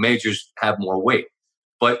 the majors have more weight.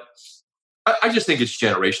 But I just think it's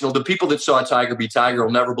generational. The people that saw Tiger be Tiger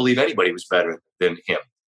will never believe anybody was better than him.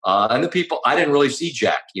 And the people, I didn't really see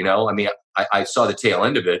Jack, you know, I mean, I saw the tail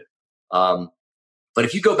end of it. But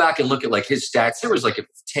if you go back and look at like his stats, there was like a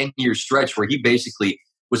 10-year stretch where he basically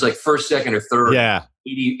was like first, second, or third,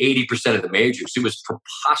 80% of the majors. It was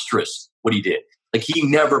preposterous what he did. Like, he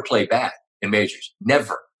never played bad in majors,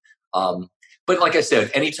 never. But like I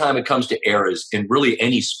said, anytime it comes to eras in really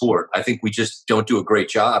any sport, I think we just don't do a great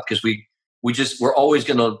job, because we're always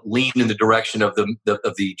going to lean in the direction of the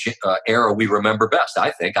era we remember best.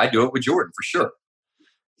 I think I do it with Jordan for sure.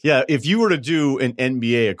 Yeah, if you were to do an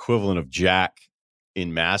NBA equivalent of Jack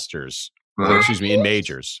in Masters, or excuse me, in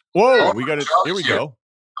majors. Whoa, we got it. Here we go.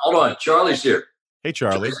 Hold on, Charlie's here. Hey,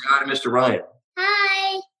 Charlie. Hi, Mr. Ryan.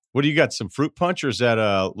 Hi. What do you got? Some fruit punch, or is that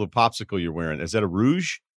a little popsicle you're wearing? Is that a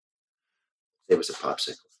Rouge? It was a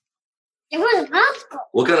popsicle. It was a popsicle.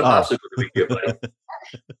 What kind of popsicle did we get, buddy?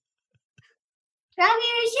 Strawberry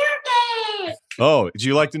shortcake. Oh, do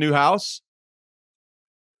you like the new house?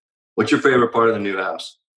 What's your favorite part of the new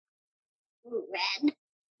house? Red.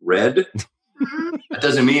 Red? That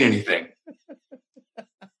doesn't mean anything.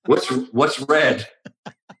 What's red?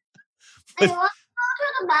 I want to go to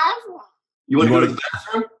the bathroom. You want to go to the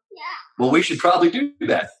bathroom? Yeah. Well, we should probably do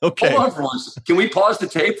that. Okay. Hold on for once. Can we pause the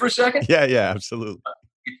tape for a second? Yeah, absolutely.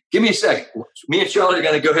 Give me a second. Me and Charlie are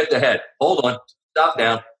going to go head to head. Hold on. Stop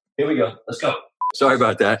down. Here we go. Let's go. Sorry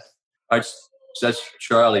about that. All right, so that's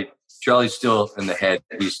Charlie. Charlie's still in the head.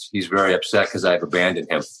 He's very upset because I've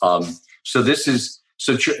abandoned him. So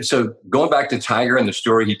going back to Tiger and the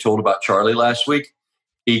story he told about Charlie last week.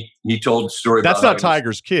 He told the story. That's not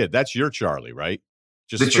Tiger's kid. That's your Charlie, right?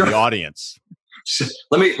 Just for the audience.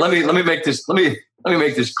 Let me make this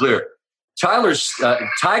clear.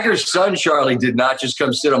 Tiger's son Charlie did not just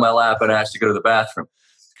come sit on my lap and ask to go to the bathroom.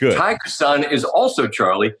 Good. Tiger's son is also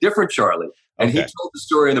Charlie, different Charlie, and he told the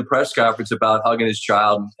story in the press conference about hugging his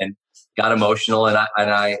child and got emotional. And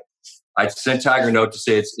I sent Tiger a note to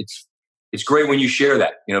say it's great when you share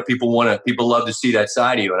that. You know, people love to see that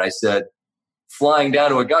side of you. And I said, flying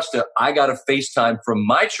down to Augusta, I got a FaceTime from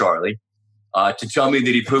my Charlie to tell me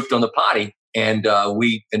that he pooped on the potty. And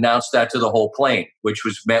we announced that to the whole plane, which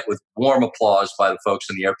was met with warm applause by the folks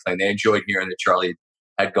on the airplane. They enjoyed hearing that Charlie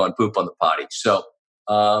had gone poop on the potty. So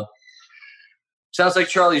sounds like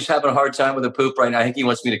Charlie's having a hard time with the poop right now. I think he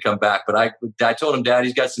wants me to come back. But I told him, Dad,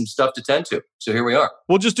 he's got some stuff to tend to. So here we are.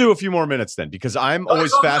 We'll just do a few more minutes then, because I'm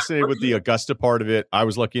always fascinated with the Augusta part of it. I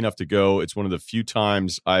was lucky enough to go. It's one of the few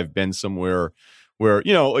times I've been somewhere where,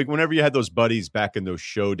 you know, like whenever you had those buddies back in those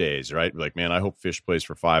show days, right? Like, man, I hope Fish plays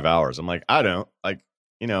for 5 hours. I'm like, I don't, like,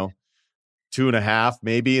 you know, 2.5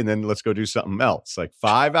 maybe, and then let's go do something else. Like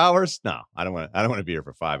 5 hours? No, I don't want to be here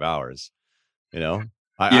for 5 hours. You know,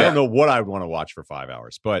 I don't know what I would want to watch for 5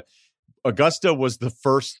 hours, but Augusta was the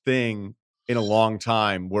first thing in a long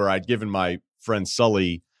time where I'd given my friend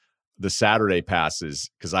Sully the Saturday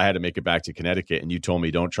passes because I had to make it back to Connecticut. And you told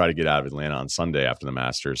me don't try to get out of Atlanta on Sunday after the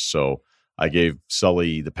Masters. So I gave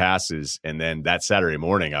Sully the passes. And then that Saturday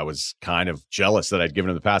morning, I was kind of jealous that I'd given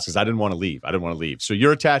him the pass because I didn't want to leave. So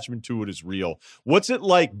your attachment to it is real. What's it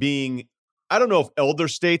like being, I don't know if elder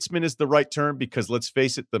statesman is the right term, because let's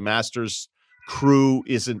face it, the Masters crew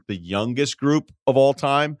isn't the youngest group of all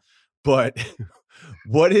time, but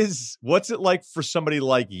what's it like for somebody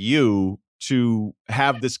like you to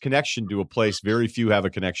have this connection to a place very few have a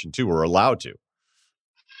connection to or are allowed to?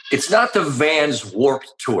 It's not the Vans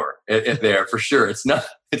Warped Tour there for sure. It's not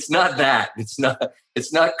that. It's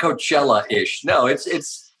not Coachella-ish. No, it's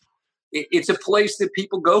a place that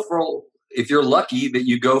people go for. If you're lucky that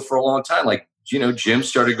you go for a long time, like, you know, Jim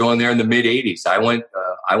started going there in the mid 80s. I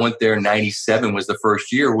I went there in 97 was the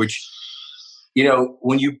first year, which, you know,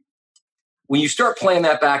 when you start playing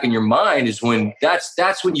that back in your mind is when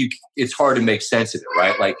that's when it's hard to make sense of it,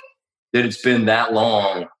 right? Like that it's been that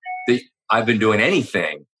long that I've been doing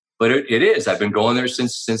anything, but it is. I've been going there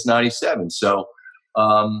since 97. So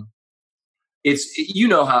it's, you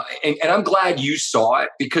know how, and I'm glad you saw it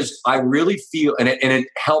because I really feel, and it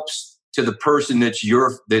helps to the person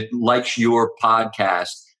that likes your podcast,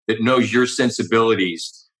 that knows your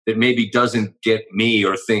sensibilities, that maybe doesn't get me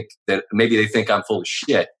or think that maybe they think I'm full of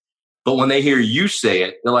shit. But when they hear you say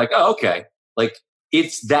it, they're like, oh, okay. Like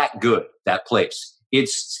it's that good, that place.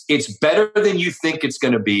 It's better than you think it's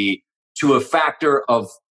going to be to a factor of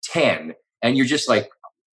 10. And you're just like,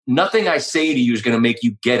 nothing I say to you is going to make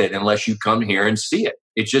you get it unless you come here and see it.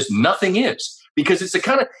 It's just nothing is. Because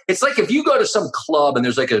it's like if you go to some club and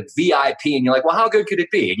there's like a VIP and you're like, well, how good could it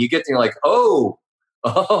be? And you get there and you're like,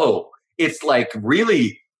 oh, it's like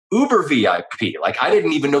really uber VIP. Like I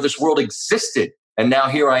didn't even know this world existed. And now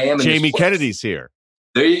here I am. Jamie Kennedy's here.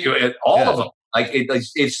 There you go. All of them. Like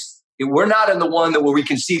we're not in the one where we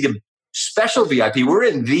can see the special VIP. We're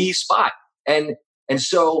in the spot. And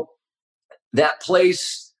so that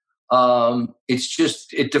place,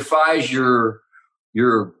 it defies your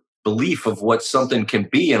belief of what something can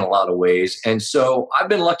be in a lot of ways. And so I've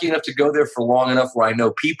been lucky enough to go there for long enough where I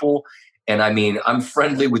know people. And I mean, I'm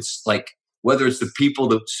friendly with like, whether it's the people,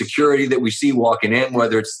 the security that we see walking in,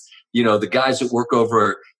 whether it's, you know, the guys that work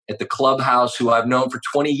over at the clubhouse who I've known for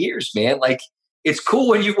 20 years, man. Like, it's cool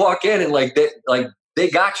when you walk in and they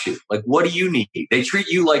got you. Like, what do you need? They treat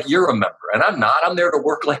you like you're a member, and I'm not. I'm there to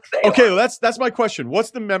work like they Okay, are. well, that's my question.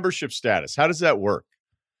 What's the membership status? How does that work?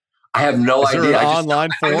 I have no idea. There an online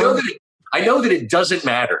form? I know that it doesn't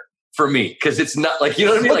matter for me because it's not like, you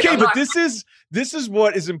know what I mean? Okay, like, but this is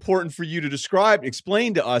what is important for you to describe and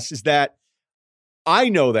explain to us is that I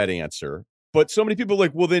know that answer, but so many people are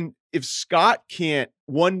like, well, then if Scott can't,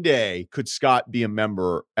 one day, could Scott be a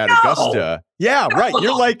member at Augusta? Yeah, right.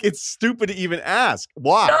 You're like, it's stupid to even ask.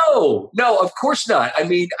 Why? No, of course not. I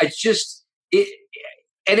mean, and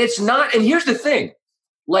it's not, and here's the thing,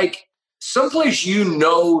 like, someplace you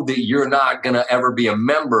know that you're not going to ever be a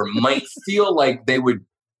member might feel like they would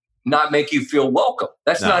not make you feel welcome.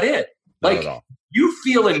 That's not it. Like, you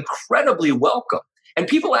feel incredibly welcome. And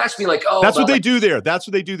people ask me like, oh, that's what they do there. That's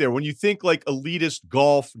what they do there. When you think like elitist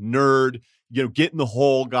golf nerd, you know, get in the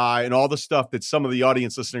hole guy and all the stuff that some of the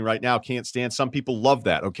audience listening right now can't stand. Some people love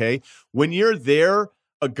that. Okay. When you're there,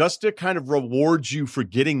 Augusta kind of rewards you for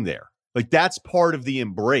getting there. Like that's part of the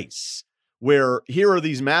embrace where here are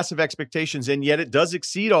these massive expectations. And yet it does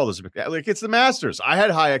exceed all those. Like it's the Masters. I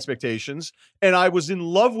had high expectations and I was in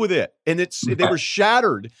love with it. And they were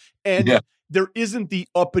shattered. And there isn't the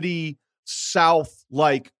uppity South,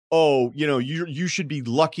 like, oh, you know, you should be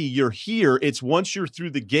lucky you're here. It's once you're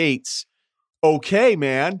through the gates, okay,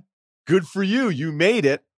 man, good for you. You made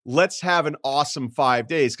it. Let's have an awesome 5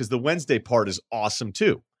 days because the Wednesday part is awesome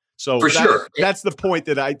too. So for sure, that's the point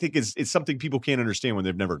that I think is something people can't understand when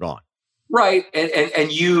they've never gone. Right,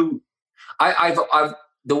 and you, I've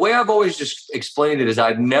the way I've always just explained it is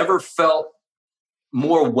I've never felt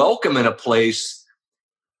more welcome in a place.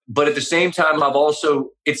 But at the same time,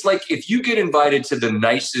 it's like if you get invited to the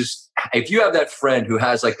nicest, if you have that friend who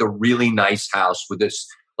has like the really nice house with this,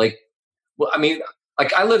 like, well, I mean,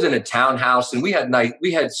 like I lived in a townhouse and we had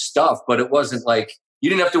stuff, but it wasn't like, you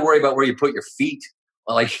didn't have to worry about where you put your feet.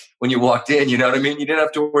 Like when you walked in, you know what I mean? You didn't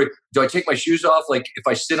have to worry. Do I take my shoes off? Like if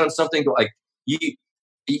I sit on something, you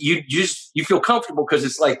feel comfortable because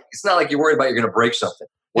it's like, it's not like you're worried about you're going to break something.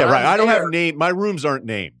 When I don't have name. My rooms aren't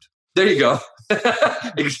named. There you go.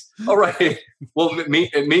 All right. Well,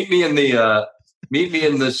 meet me in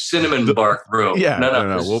the cinnamon bark room. Yeah.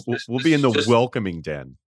 No. We'll be in the welcoming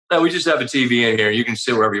den. No, we just have a TV in here. You can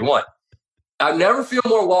sit wherever you want. I never feel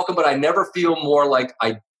more welcome, but I never feel more like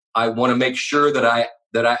I want to make sure that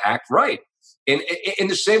I act right. And in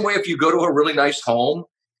the same way, if you go to a really nice home,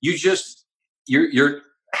 you're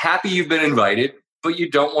happy you've been invited, but you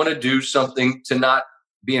don't want to do something to not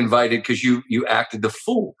be invited because you acted the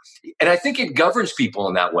fool. And I think it governs people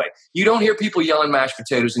in that way. You don't hear people yelling mashed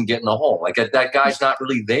potatoes and get in the hole. Like that guy's not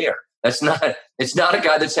really there. It's not a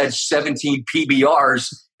guy that's had 17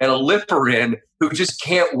 PBRs and a lipper in who just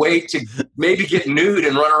can't wait to maybe get nude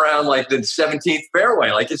and run around like the 17th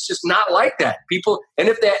fairway. Like it's just not like that. People, and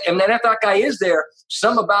if that guy is there,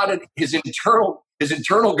 some about it, his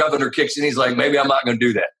internal governor kicks in. He's like, maybe I'm not going to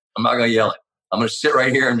do that. I'm not going to yell it. I'm going to sit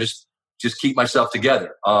right here and just keep myself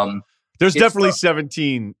together. There's definitely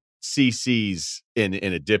 17 CC's in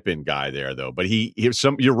a dip-in guy there though, but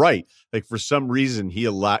you're right. Like for some reason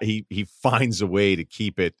he finds a way to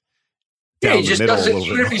keep it down he just doesn't.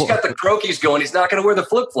 Even if he's got the Croakies going, he's not going to wear the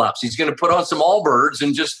flip-flops. He's going to put on some Allbirds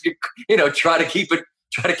and just try to keep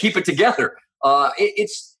it together.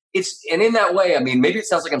 It's and in that way, I mean, maybe it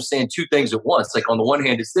sounds like I'm saying two things at once. Like on the one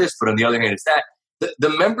hand, it's this, but on the other hand, it's that. The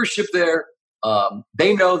membership there,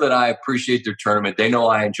 they know that I appreciate their tournament. They know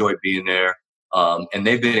I enjoy being there. And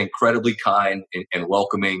they've been incredibly kind and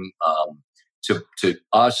welcoming to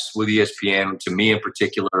us with ESPN, to me in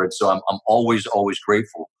particular. And so I'm always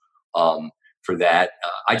grateful for that.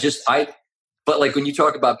 But like when you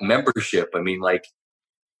talk about membership, I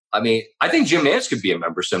think Jim Nantz could be a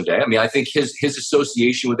member someday. I mean, I think his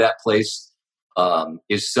association with that place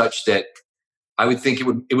is such that I would think it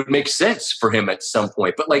would make sense for him at some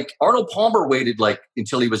point. But like Arnold Palmer waited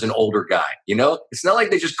until he was an older guy. It's not like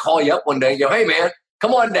they just call you up one day and go, "Hey man,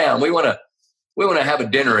 come on down. We want to have a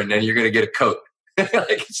dinner and then you're going to get a coat."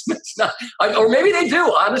 It's not. Or maybe they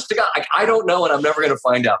do. Honest to God, I don't know, and I'm never going to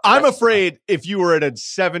find out. I'm afraid if you were at a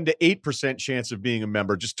 7 to 8% chance of being a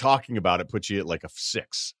member, just talking about it puts you at like a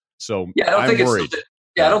 6. So yeah, I'm worried.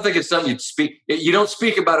 I don't think it's something you don't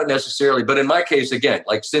speak about it necessarily. But in my case, again,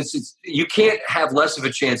 since you can't have less of a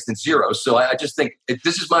chance than 0. So I just think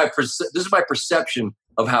this is my perception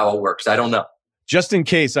of how it works. I don't know. Just in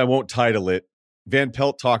case, I won't title it. Van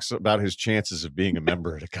Pelt talks about his chances of being a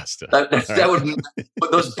member at Augusta. That would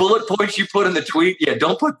those bullet points you put in the tweet. Yeah,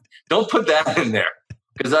 don't put that in there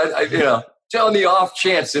because on the off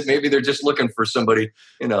chance that maybe they're just looking for somebody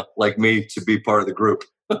like me to be part of the group.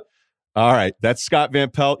 All right. That's Scott Van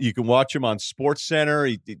Pelt. You can watch him on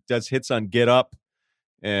SportsCenter. He does hits on Get Up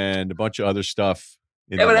and a bunch of other stuff.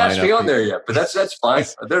 They haven't asked me on there yet, but that's fine.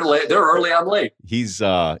 They're late. They're early. I'm late. He's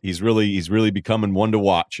really becoming one to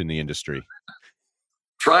watch in the industry.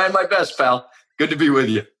 Trying my best, pal. Good to be with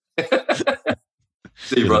you.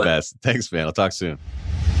 See you, brother. The best. Thanks, man. I'll talk soon.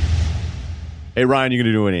 Hey, Ryan, you're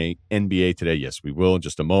going to do an NBA today? Yes, we will in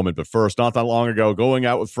just a moment. But first, not that long ago, going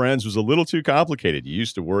out with friends was a little too complicated. You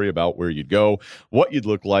used to worry about where you'd go, what you'd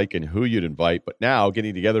look like, and who you'd invite. But now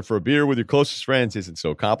getting together for a beer with your closest friends isn't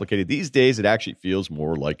so complicated. These days, it actually feels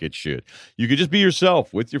more like it should. You could just be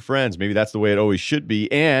yourself with your friends. Maybe that's the way it always should be.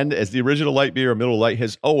 And as the original light beer, Miller Lite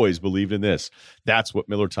has always believed in this. That's what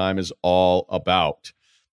Miller Time is all about.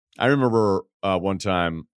 I remember one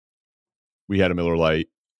time we had a Miller Lite.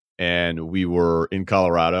 And we were in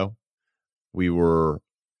Colorado. We were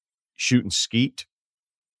shooting skeet.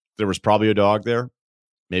 There was probably a dog there,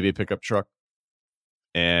 maybe a pickup truck.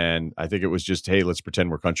 And I think it was just, hey, let's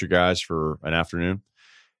pretend we're country guys for an afternoon.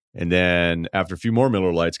 And then after a few more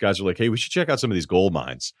Miller Lights, guys are like, hey, we should check out some of these gold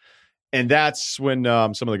mines. And that's when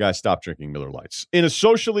some of the guys stopped drinking Miller Lights. In a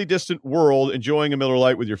socially distant world, enjoying a Miller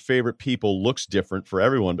Lite with your favorite people looks different for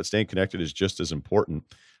everyone, but staying connected is just as important.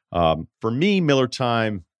 For me, Miller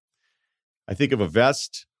Time, I think of a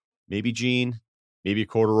vest, maybe jean, maybe a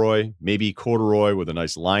corduroy with a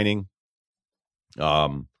nice lining, a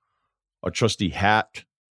trusty hat,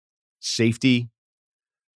 safety,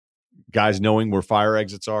 guys knowing where fire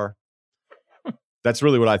exits are. That's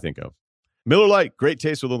really what I think of. Miller Lite, great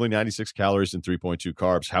taste with only 96 calories and 3.2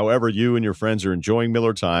 carbs. However you and your friends are enjoying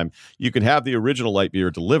Miller Time, you can have the original light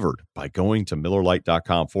beer delivered by going to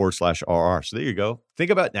MillerLite.com/RR. So there you go.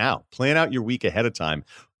 Think about it now. Plan out your week ahead of time.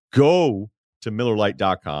 Go to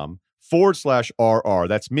MillerLite.com/RR.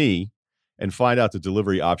 That's me. And find out the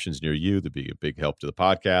delivery options near you. That'd be a big help to the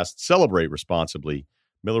podcast. Celebrate responsibly.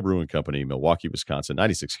 Miller Brewing Company, Milwaukee, Wisconsin.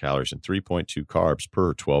 96 calories and 3.2 carbs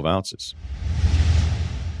per 12 ounces.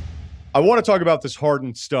 I want to talk about this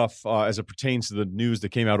Harden stuff as it pertains to the news that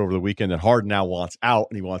came out over the weekend that Harden now wants out,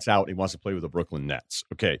 and he wants to play with the Brooklyn Nets.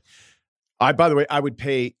 Okay. By the way, I would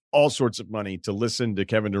pay all sorts of money to listen to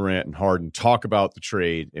Kevin Durant and Harden talk about the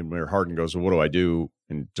trade, and where Harden goes, well, what do I do?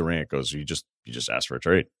 And Durant goes, you just ask for a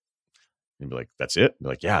trade. And be like, that's it? Be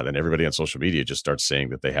like, yeah. Then everybody on social media just starts saying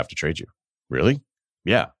that they have to trade you. Really?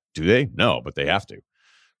 Yeah. Do they? No, but they have to.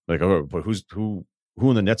 Like, oh, but who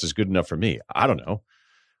in the Nets is good enough for me? I don't know.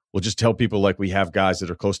 We'll just tell people like we have guys that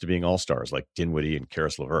are close to being all-stars, like Dinwiddie and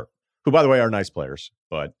Karis LeVert, who, by the way, are nice players,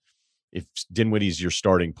 but if Dinwiddie's your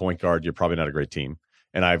starting point guard, you're probably not a great team.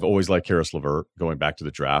 And I've always liked Karis LeVert going back to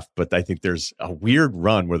the draft. But I think there's a weird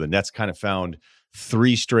run where the Nets kind of found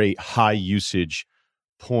 3 straight high usage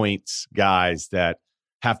points guys that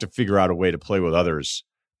have to figure out a way to play with others.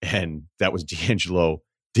 And that was D'Angelo,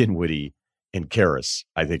 Dinwiddie, and Karras,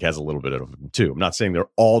 I think, has a little bit of them too. I'm not saying they're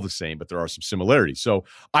all the same, but there are some similarities. So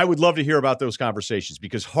I would love to hear about those conversations,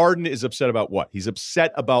 because Harden is upset about what? He's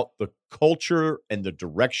upset about the culture and the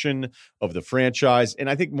direction of the franchise. And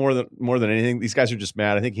I think more than anything, these guys are just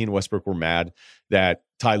mad. I think he and Westbrook were mad that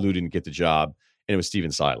Ty Lue didn't get the job. And it was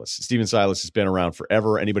Stephen Silas. Stephen Silas has been around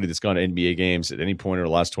forever. Anybody that's gone to NBA games at any point in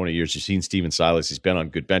the last 20 years, you've seen Stephen Silas. He's been on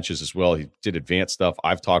good benches as well. He did advanced stuff.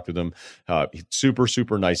 I've talked with him. He's super,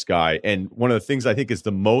 super nice guy. And one of the things I think is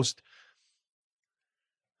the most,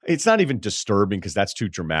 it's not even disturbing because that's too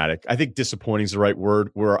dramatic. I think disappointing is the right word,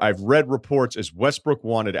 where I've read reports as Westbrook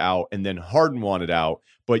wanted out and then Harden wanted out,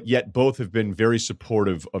 but yet both have been very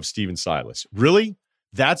supportive of Stephen Silas. Really?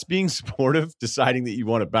 That's being supportive, deciding that you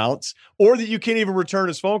want to bounce, or that you can't even return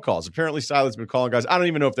his phone calls. Apparently, Silas has been calling guys. I don't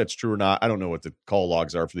even know if that's true or not. I don't know what the call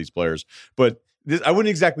logs are for these players, but I wouldn't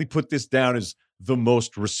exactly put this down as the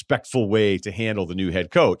most respectful way to handle the new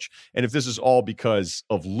head coach. And if this is all because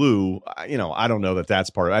of Lue, I don't know that that's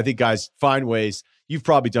part of it. I think guys find ways. You've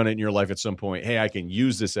probably done it in your life at some point. Hey, I can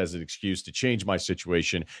use this as an excuse to change my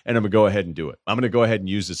situation, and I'm going to go ahead and do it. I'm going to go ahead and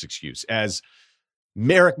use this excuse. As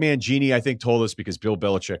Merrick Mangini, I think, told us, because Bill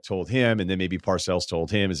Belichick told him, and then maybe Parcells told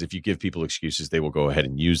him, is if you give people excuses, they will go ahead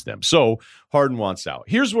and use them. So Harden wants out.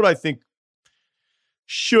 Here's what I think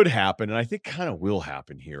should happen, and I think kind of will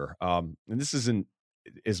happen here. And this isn't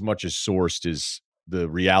as much as sourced as the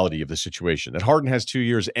reality of the situation, that Harden has 2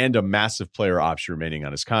 years and a massive player option remaining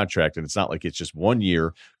on his contract. And it's not like it's just 1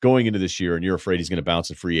 year going into this year and you're afraid he's going to bounce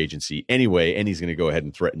in free agency anyway, and he's going to go ahead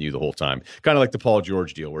and threaten you the whole time. Kind of like the Paul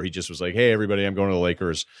George deal, where he just was like, hey, everybody, I'm going to the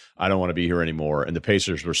Lakers. I don't want to be here anymore. And the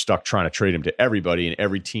Pacers were stuck trying to trade him to everybody, and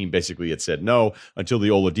every team basically had said no until the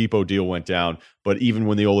Oladipo deal went down. But even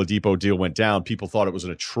when the Oladipo deal went down, people thought it was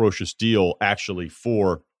an atrocious deal actually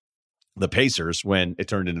for the Pacers, when it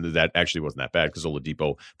turned into that actually wasn't that bad, because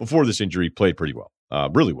Oladipo, before this injury, played pretty well,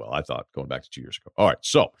 really well, I thought, going back to 2 years ago. All right,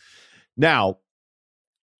 so now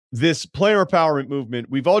this player empowerment movement,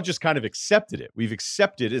 we've all just kind of accepted it. We've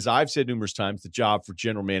accepted, as I've said numerous times, the job for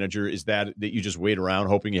general manager is that you just wait around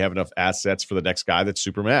hoping you have enough assets for the next guy that's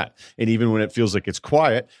super mad. And even when it feels like it's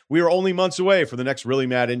quiet, we are only months away from the next really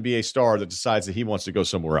mad NBA star that decides that he wants to go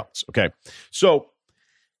somewhere else. Okay, so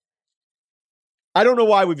I don't know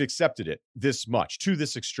why we've accepted it this much, to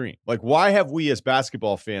this extreme. Like, why have we as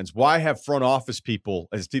basketball fans, why have front office people,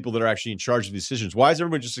 as people that are actually in charge of decisions, why has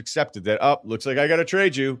everyone just accepted that, looks like I got to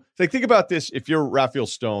trade you? Like, think about this. If you're Raphael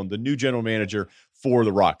Stone, the new general manager for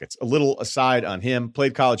the Rockets, a little aside on him,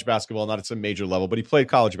 played college basketball, not at some major level, but he played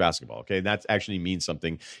college basketball. Okay. And that actually means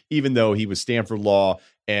something, even though he was Stanford Law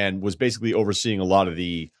and was basically overseeing a lot of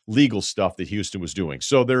the legal stuff that Houston was doing.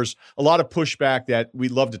 So there's a lot of pushback that we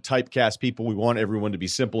love to typecast people. We want everyone to be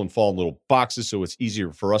simple and fall in little boxes, so it's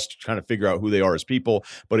easier for us to kind of figure out who they are as people.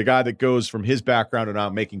 But a guy that goes from his background and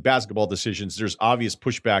now making basketball decisions, there's obvious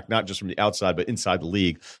pushback, not just from the outside, but inside the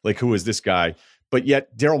league. Like, who is this guy? But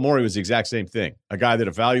yet Daryl Morey was the exact same thing. A guy that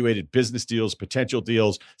evaluated business deals, potential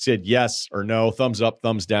deals, said yes or no, thumbs up,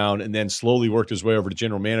 thumbs down, and then slowly worked his way over to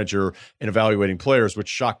general manager and evaluating players, which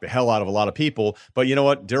shocked the hell out of a lot of people. But you know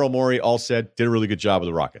what? Daryl Morey, all said, did a really good job with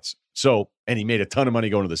the Rockets. So, and he made a ton of money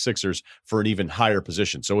going to the Sixers for an even higher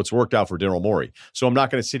position. So it's worked out for Daryl Morey. So I'm not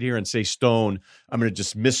going to sit here and say Stone, I'm going to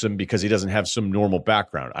dismiss him because he doesn't have some normal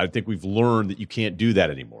background. I think we've learned that you can't do that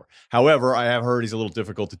anymore. However, I have heard he's a little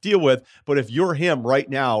difficult to deal with. But if you're him right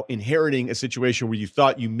now, inheriting a situation where you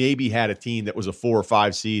thought you maybe had a team that was a 4 or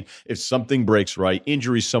 5 seed, if something breaks right,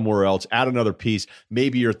 injuries somewhere else, add another piece,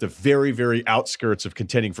 maybe you're at the very, very outskirts of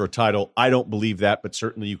contending for a title. I don't believe that, but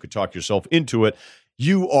certainly you could talk yourself into it.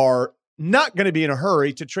 You are not going to be in a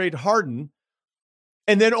hurry to trade Harden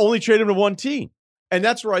and then only trade him to one team. And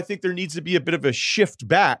that's where I think there needs to be a bit of a shift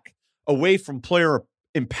back away from player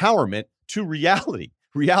empowerment to reality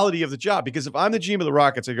of the job. Because if I'm the GM of the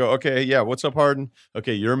Rockets, I go, okay, yeah, what's up, Harden?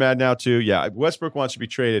 Okay, you're mad now too. Yeah, Westbrook wants to be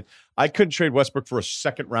traded. I couldn't trade Westbrook for a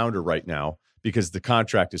second rounder right now because the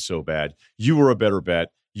contract is so bad. You were a better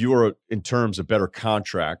bet. You were, in terms of better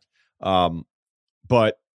contract,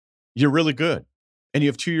 but you're really good. And you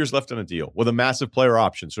have 2 years left on a deal with a massive player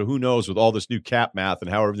option. So who knows, with all this new cap math and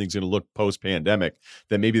how everything's going to look post-pandemic,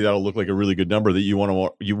 then maybe that'll look like a really good number that you won't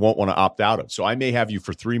want to opt out of. So I may have you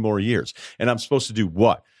for 3 more years. And I'm supposed to do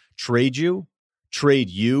what? Trade you?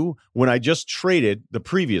 When I just traded the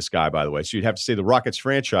previous guy, by the way. So you'd have to say the Rockets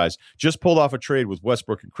franchise just pulled off a trade with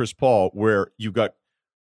Westbrook and Chris Paul where you got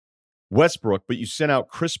Westbrook, but you sent out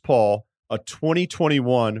Chris Paul a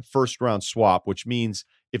 2021 first-round swap, which means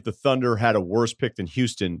if the Thunder had a worse pick than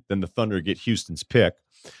Houston, then the Thunder get Houston's pick.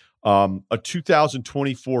 A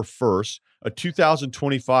 2024 first, a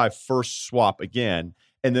 2025 first swap again,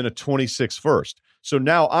 and then a 26 first. So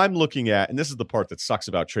now I'm looking at, and this is the part that sucks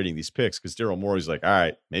about trading these picks, because Daryl Morey's like, all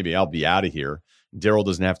right, maybe I'll be out of here. Daryl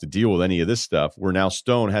doesn't have to deal with any of this stuff, where now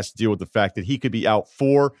Stone has to deal with the fact that he could be out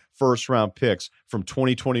 4 first-round picks from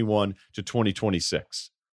 2021 to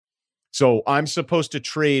 2026. So I'm supposed to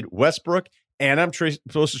trade Westbrook, and I'm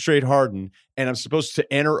supposed to trade Harden, and I'm supposed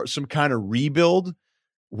to enter some kind of rebuild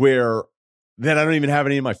where then I don't even have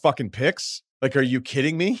any of my fucking picks. Like, are you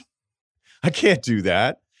kidding me? I can't do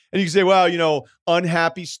that. And you can say, well,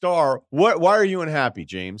 unhappy star. Why are you unhappy,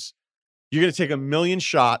 James? You're going to take a million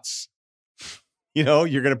shots. You're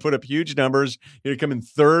going to put up huge numbers. You're going to come in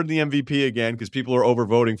third in the MVP again because people are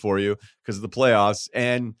overvoting for you because of the playoffs.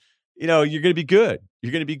 And, you're going to be good.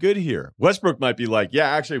 You're going to be good here. Westbrook might be like,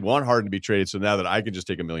 yeah, I actually want Harden to be traded, so now that I can just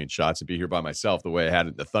take a million shots and be here by myself the way I had it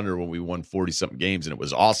in the Thunder when we won 40-something games, and it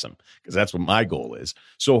was awesome because that's what my goal is.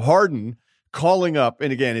 So Harden calling up,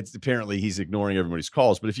 and again, it's apparently he's ignoring everybody's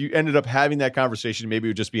calls, but if you ended up having that conversation, maybe it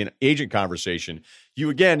would just be an agent conversation. You,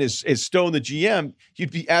 again, as Stone, the GM, you'd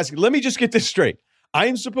be asking, let me just get this straight. I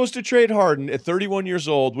am supposed to trade Harden at 31 years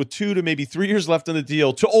old with 2 to maybe 3 years left on the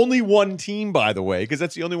deal to only one team, by the way, because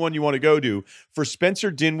that's the only one you want to go to, for Spencer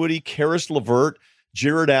Dinwiddie, Karis LeVert,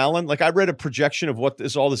 Jared Allen. Like, I read a projection of what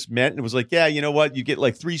all this meant, and it was like, yeah, you know what? You get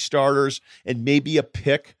like 3 starters and maybe a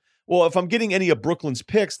pick. Well, if I'm getting any of Brooklyn's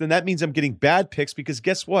picks, then that means I'm getting bad picks, because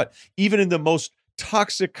guess what? Even in the most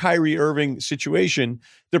toxic Kyrie Irving situation,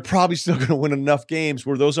 they're probably still going to win enough games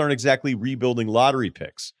where those aren't exactly rebuilding lottery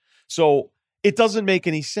picks. So it doesn't make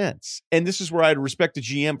any sense. And this is where I'd respect the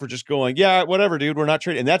GM for just going, yeah, whatever, dude, we're not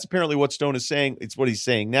trading. And that's apparently what Stone is saying. It's what he's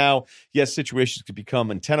saying now. Yes, situations could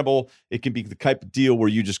become untenable. It can be the type of deal where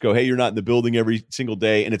you just go, hey, you're not in the building every single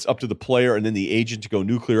day, and it's up to the player and then the agent to go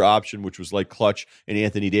nuclear option, which was like Clutch and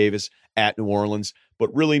Anthony Davis at New Orleans.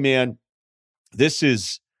 But really, man, this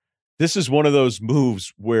is one of those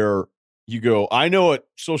moves where you go, I know what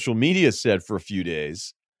social media said for a few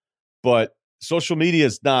days, but social media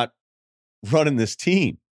is not running this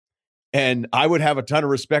team. And I would have a ton of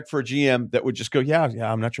respect for a GM that would just go, yeah,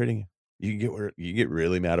 I'm not trading you. You can get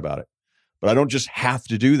really mad about it, but I don't just have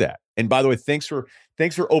to do that. And by the way, thanks for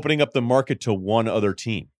opening up the market to one other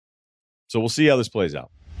team. So we'll see how this plays out.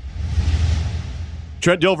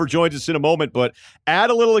 Trent Dilfer joins us in a moment, but add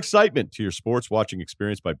a little excitement to your sports watching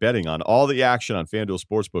experience by betting on all the action on FanDuel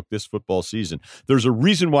Sportsbook this football season. There's a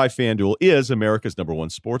reason why FanDuel is America's #1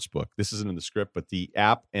 sportsbook. This isn't in the script, but the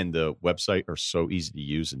app and the website are so easy to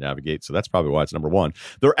use and navigate, so that's probably why it's #1.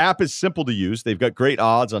 Their app is simple to use. They've got great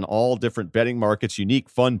odds on all different betting markets, unique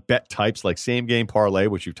fun bet types like same-game parlay,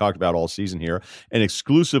 which we've talked about all season here, and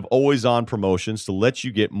exclusive always-on promotions to let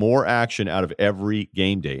you get more action out of every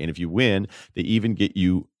game day. And if you win, they even get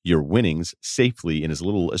you your winnings safely in as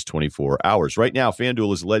little as 24 hours. Right now,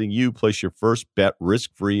 FanDuel is letting you place your first bet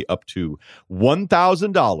risk-free up to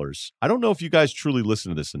 $1,000. I don't know if you guys truly listen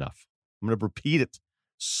to this enough. I'm going to repeat it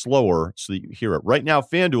slower so that you hear it. Right now,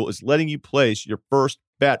 FanDuel is letting you place your first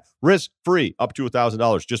bet risk-free up to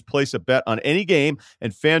 $1,000. Just place a bet on any game,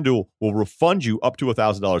 and FanDuel will refund you up to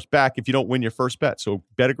 $1,000 back if you don't win your first bet. So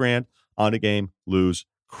bet $1,000 on a game, lose,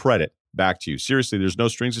 credit back to you. Seriously, there's no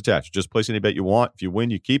strings attached. Just place any bet you want. If you win,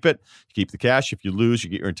 you keep it. You keep the cash. If you lose, you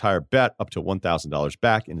get your entire bet up to $1,000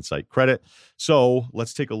 back in insight credit. So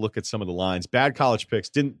let's take a look at some of the lines. Bad college picks.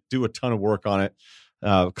 Didn't do a ton of work on it.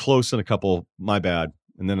 Close in a couple. My bad.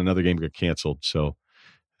 And then another game got canceled. So,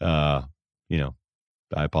 I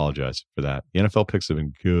apologize for that. The NFL picks have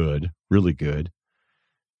been good. Really good.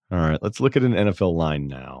 All right. Let's look at an NFL line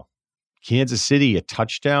now. Kansas City, a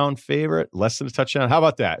touchdown favorite, less than a touchdown. How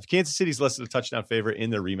about that? If Kansas City's less than a touchdown favorite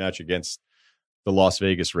in their rematch against the Las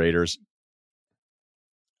Vegas Raiders,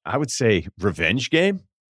 I would say revenge game,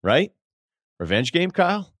 right? Revenge game,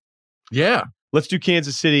 Kyle? Yeah. Let's do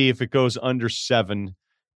Kansas City if it goes under 7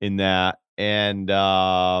 in that. And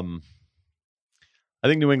I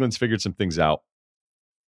think New England's figured some things out.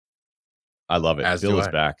 I love it. Bill is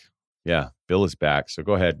back. Yeah, Bill is back. So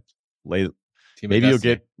go ahead. Maybe you'll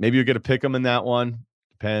get a pick 'em in that one.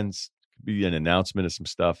 Depends. Could be an announcement of some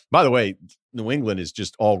stuff. By the way, New England is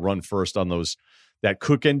just all run first on that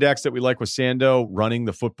Cook index that we like with Sando, running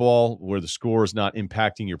the football where the score is not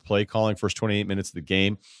impacting your play calling first 28 minutes of the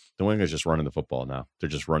game. New England's just running the football now. They're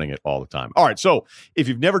just running it all the time. All right, so if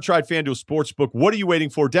you've never tried FanDuel Sportsbook, what are you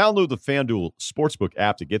waiting for? Download the FanDuel Sportsbook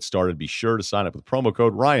app to get started. Be sure to sign up with promo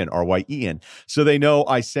code Ryan, R-Y-E-N, so they know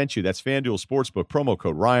I sent you. That's FanDuel Sportsbook, promo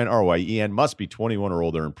code Ryan, R-Y-E-N. Must be 21 or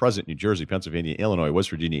older and present in New Jersey, Pennsylvania, Illinois,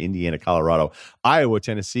 West Virginia, Indiana, Colorado, Iowa,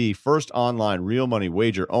 Tennessee. First online real money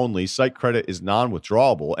wager only. Site credit is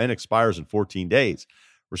non-withdrawable and expires in 14 days.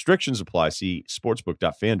 Restrictions apply. See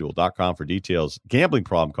sportsbook.fanduel.com for details. Gambling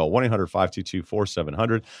problem? Call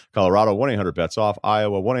 1-800-522-4700. Colorado 1-800-BETS-OFF.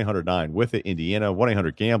 Iowa 1-800-9-WITH-IT. Indiana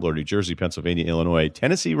 1-800-GAMBLER. New Jersey, Pennsylvania, Illinois.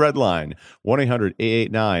 Tennessee Redline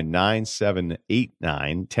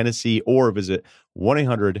 1-800-889-9789. Tennessee, or visit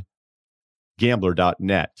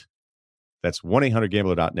 1-800-GAMBLER.net. That's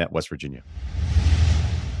 1-800-GAMBLER.net, West Virginia.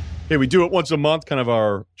 Hey, we do it once a month, kind of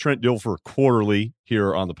our Trent Dilfer quarterly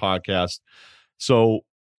here on the podcast. So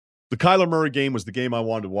the Kyler Murray game was the game I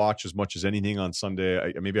wanted to watch as much as anything on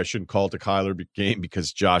Sunday. Maybe I shouldn't call it the Kyler game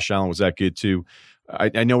because Josh Allen was that good too.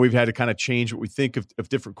 I know we've had to kind of change what we think of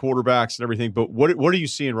different quarterbacks and everything, but what are you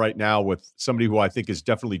seeing right now with somebody who I think has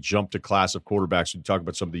definitely jumped a class of quarterbacks? When you talk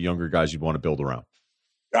about some of the younger guys you'd want to build around.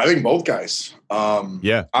 I think both guys.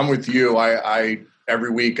 Yeah, I'm with you. I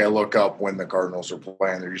every week I look up when the Cardinals are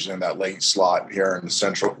playing. They're usually in that late slot here in the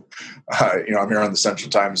Central. I'm here on the Central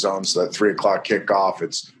time zone, so that 3:00 kickoff.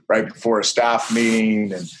 It's right before a staff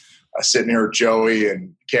meeting, and sitting here with Joey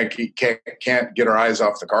and can't get our eyes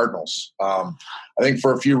off the Cardinals. I think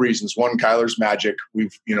for a few reasons. One, Kyler's magic.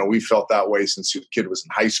 We've felt that way since the kid was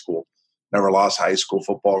in high school. Never lost a high school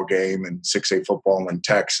football game, and 6A football in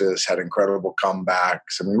Texas, had incredible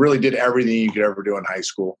comebacks. I mean, really did everything you could ever do in high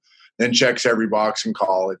school. Then checks every box in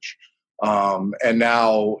college. And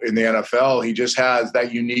now in the NFL, he just has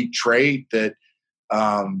that unique trait that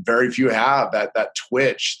very few have, that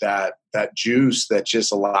twitch, that juice that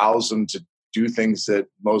just allows him to do things that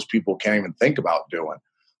most people can't even think about doing.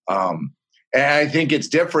 And I think it's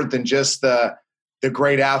different than just the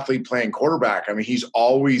great athlete playing quarterback. I mean, he's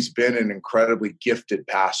always been an incredibly gifted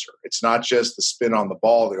passer. It's not just the spin on the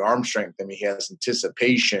ball, the arm strength. I mean, he has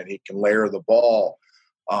anticipation. He can layer the ball.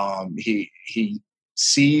 He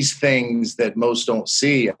sees things that most don't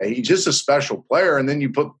see. He's just a special player. And then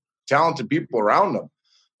you put talented people around him.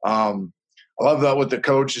 I love that what the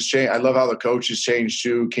coach has changed. I love how the coach has changed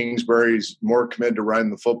too. Kingsbury's more committed to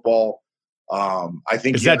running the football. I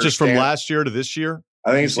think is that just from last year to this year?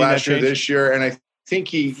 I think it's last year, this year, and I think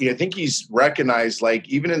he's recognized, like,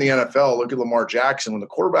 even in the NFL, look at Lamar Jackson, when the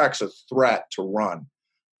quarterback's a threat to run,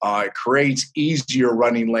 it creates easier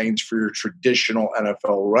running lanes for your traditional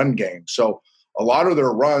NFL run game. So a lot of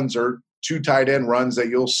their runs are 2 tight end runs that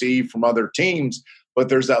you'll see from other teams, but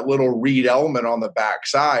there's that little read element on the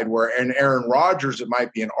backside where, in Aaron Rodgers, it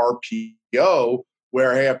might be an RPO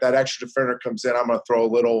where, hey, if that extra defender comes in, I'm going to throw a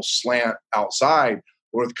little slant outside.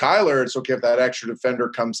 With Kyler, it's okay if that extra defender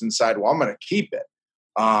comes inside. Well, I'm going to keep it.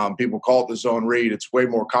 People call it the zone read. It's way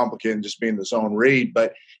more complicated than just being the zone read,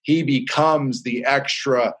 but he becomes the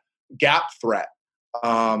extra gap threat.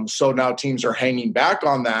 So now teams are hanging back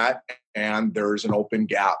on that, and there's an open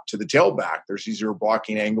gap to the tailback. There's easier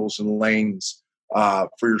blocking angles and lanes for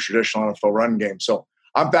your traditional NFL run game. So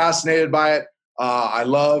I'm fascinated by it. I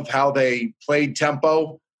love how they played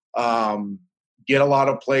tempo, get a lot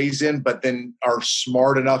of plays in, but then are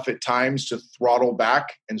smart enough at times to throttle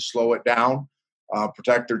back and slow it down,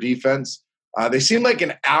 protect their defense. They seem like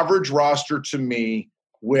an average roster to me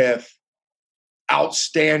with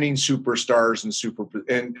outstanding superstars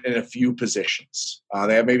in a few positions.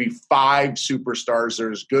 They have maybe 5 superstars that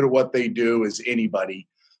are as good at what they do as anybody,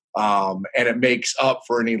 and it makes up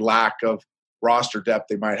for any lack of roster depth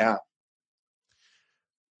they might have.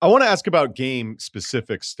 I want to ask about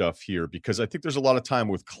game-specific stuff here because I think there's a lot of time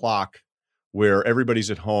with clock where everybody's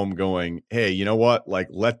at home going, hey, you know what? Like,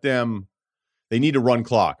 let them – they need to run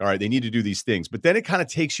clock. All right, they need to do these things. But then it kind of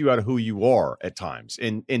takes you out of who you are at times.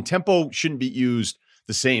 And tempo shouldn't be used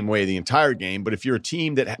the same way the entire game. But if you're a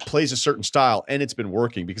team that plays a certain style and it's been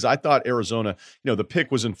working, because I thought Arizona, the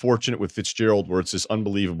pick was unfortunate with Fitzgerald where it's this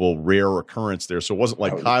unbelievable rare occurrence there. So it wasn't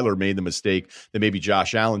like Kyler made the mistake that maybe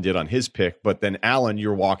Josh Allen did on his pick. But then Allen,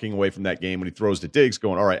 you're walking away from that game when he throws to Diggs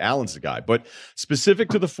going, all right, Allen's the guy. But specific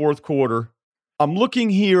to the fourth quarter, I'm looking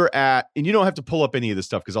here at, and you don't have to pull up any of this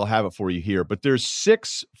stuff because I'll have it for you here, but there's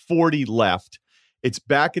 6:40 left. It's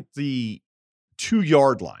back at the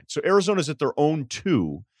 2-yard line. So Arizona's at their own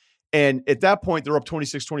 2. And at that point, they're up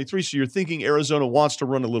 26-23. So you're thinking Arizona wants to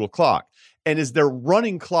run a little clock. And as they're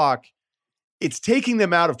running clock, it's taking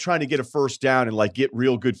them out of trying to get a first down and like get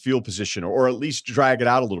real good field position or at least drag it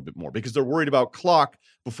out a little bit more because they're worried about clock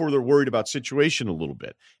before they're worried about situation a little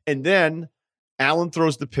bit. And then Allen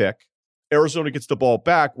throws the pick. Arizona gets the ball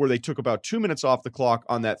back where they took about 2 minutes off the clock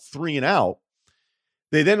on that 3 and out.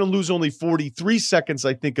 They then lose only 43 seconds,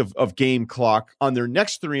 I think, of game clock on their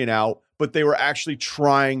next 3 and out, but they were actually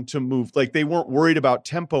trying to move. Like they weren't worried about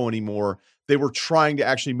tempo anymore. They were trying to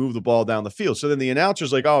actually move the ball down the field. So then the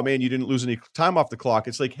announcer's like, oh man, you didn't lose any time off the clock.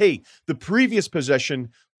 It's like, hey, the previous possession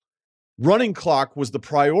running clock was the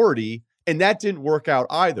priority. And that didn't work out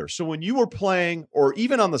either. So when you were playing, or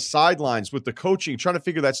even on the sidelines with the coaching, trying to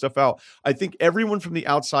figure that stuff out, I think everyone from the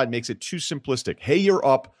outside makes it too simplistic. Hey, you're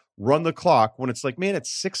up, run the clock, when it's like, man, it's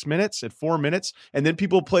 6 minutes, at 4 minutes. And then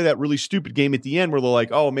people play that really stupid game at the end where they're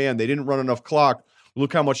like, oh man, they didn't run enough clock.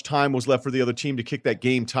 Look how much time was left for the other team to kick that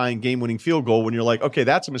game-tying, game-winning field goal, when you're like, okay,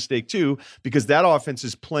 that's a mistake too, because that offense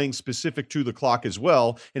is playing specific to the clock as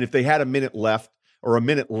well. And if they had a minute left, or a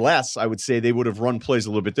minute less, I would say they would have run plays a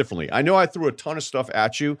little bit differently. I know I threw a ton of stuff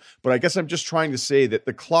at you, but I guess I'm just trying to say that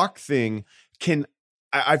the clock thing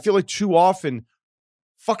I feel like too often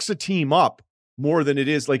fucks a team up more than it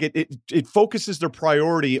is. Like it focuses their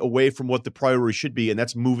priority away from what the priority should be, and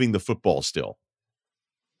that's moving the football still.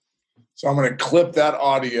 So I'm going to clip that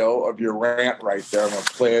audio of your rant right there. I'm going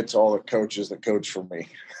to play it to all the coaches that coach for me.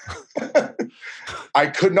 I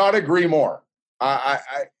could not agree more.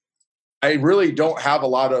 I really don't have a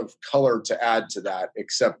lot of color to add to that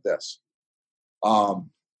except this.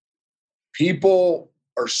 People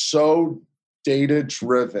are so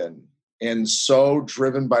data-driven and so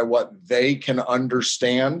driven by what they can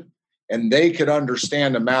understand, and they could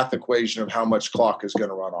understand a math equation of how much clock is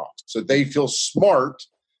going to run off. So they feel smart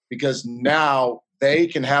because now they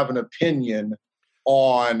can have an opinion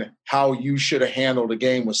on how you should have handled a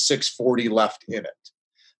game with 6:40 left in it.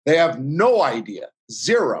 They have no idea.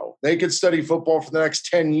 Zero. They could study football for the next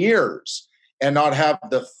 10 years and not have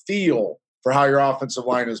the feel for how your offensive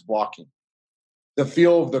line is blocking. The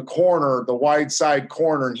feel of the corner, the wide side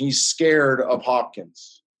corner, and he's scared of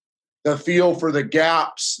Hopkins. The feel for the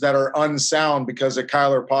gaps that are unsound because of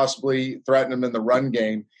Kyler possibly threatening him in the run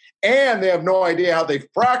game. And they have no idea how they've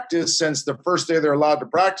practiced since the first day they're allowed to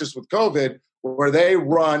practice with COVID, where they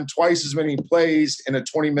run twice as many plays in a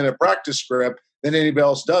 20-minute practice script than anybody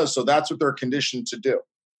else does. So that's what they're conditioned to do.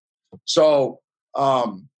 So,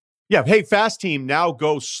 yeah, hey, fast team, now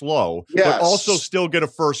go slow, yes, but also still get a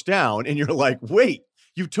first down. And you're like, wait,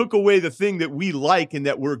 you took away the thing that we like and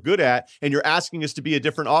that we're good at, and you're asking us to be a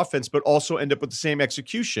different offense, but also end up with the same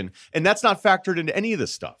execution. And that's not factored into any of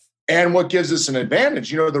this stuff. And what gives us an advantage,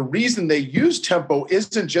 the reason they use tempo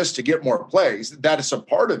isn't just to get more plays. That is a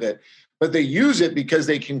part of it, but they use it because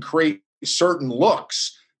they can create certain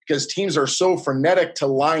looks. Because teams are so frenetic to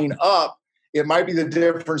line up, it might be the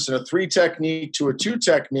difference in a 3 technique to a 2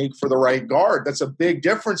 technique for the right guard. That's a big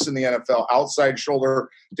difference in the NFL, outside shoulder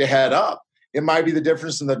to head up. It might be the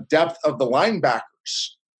difference in the depth of the linebackers.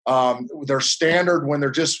 They're standard when they're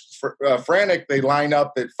just frantic. They line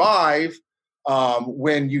up at 5.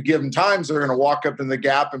 When you give them times, they're going to walk up in the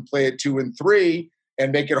gap and play at 2 and 3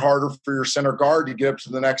 and make it harder for your center guard to get up to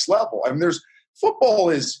the next level. I mean, football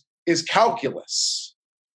is calculus.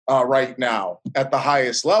 Right now at the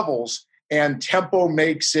highest levels, and tempo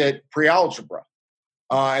makes it pre-algebra.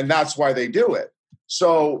 And that's why they do it.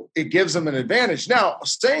 So it gives them an advantage. Now,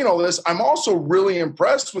 saying all this, I'm also really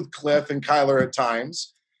impressed with Cliff and Kyler at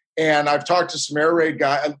times. And I've talked to some air raid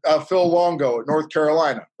guy, Phil Longo at North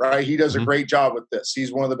Carolina, right? He does a great job with this.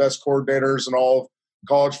 He's one of the best coordinators in all of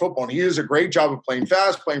college football. And he does a great job of playing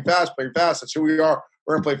fast. That's who we are.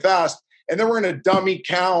 We're going to play fast. And then we're going to dummy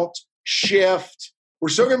count, shift. We're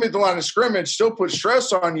still going to be at the line of scrimmage, still put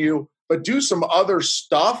stress on you, but do some other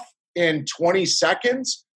stuff in 20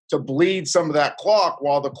 seconds to bleed some of that clock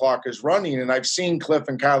while the clock is running. And I've seen Cliff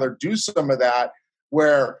and Kyler do some of that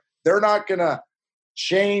where they're not going to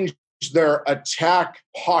change their attack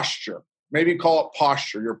posture. Maybe call it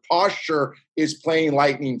posture. Your posture is playing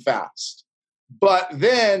lightning fast. But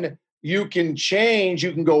then you can change.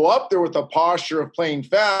 You can go up there with a posture of playing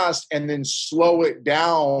fast and then slow it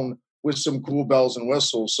down with some cool bells and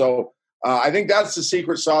whistles. So I think that's the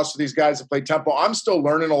secret sauce for these guys that play tempo. I'm still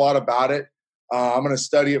learning a lot about it. I'm going to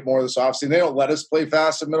study it more this offseason. They don't let us play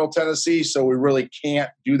fast in Middle Tennessee, so we really can't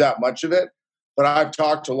do that much of it. But I've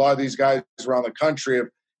talked to a lot of these guys around the country of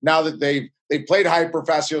now that they played hyper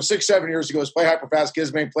fast. 6-7 years ago, let's play hyper fast,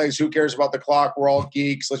 gives me plays. Who cares about the clock? We're all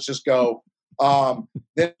geeks. Let's just go.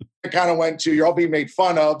 Then it kind of went to you're all being made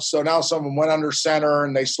fun of. So now someone went under center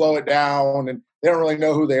and they slow it down and they don't really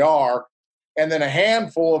know who they are. And then a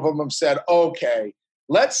handful of them have said, okay,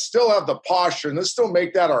 let's still have the posture and let's still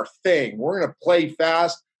make that our thing. We're going to play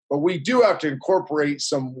fast, but we do have to incorporate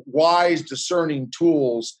some wise, discerning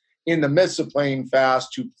tools in the midst of playing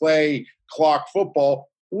fast to play clock football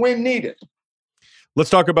when needed. Let's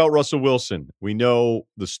talk about Russell Wilson. We know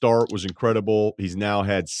the start was incredible. He's now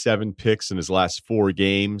had 7 picks in his last 4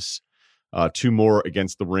 games, 2 more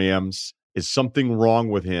against the Rams. Is something wrong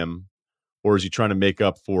with him, or is he trying to make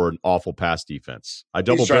up for an awful pass defense? I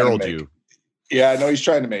double-barreled you. Yeah, I know he's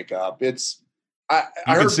trying to make up. I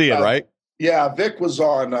can see it, right? Yeah, Vic was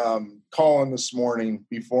on Colin this morning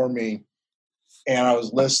before me, and I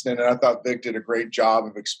was listening, and I thought Vic did a great job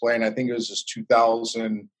of explaining. I think it was his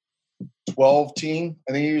 2012 team,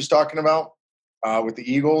 I think he was talking about, with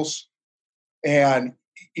the Eagles. And,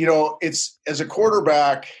 it's as a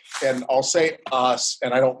quarterback, and I'll say us,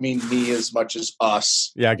 and I don't mean me as much as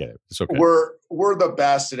us. Yeah, I get it. It's okay. We're the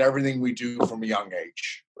best at everything we do from a young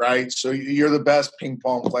age, right? So you're the best ping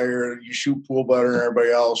pong player. You shoot pool better than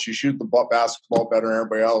everybody else. You shoot the basketball better than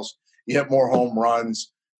everybody else. You hit more home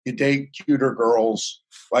runs. You date cuter girls.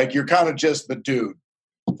 Like, you're kind of just the dude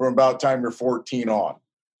from about the time you're 14 on.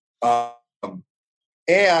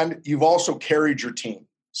 And you've also carried your team.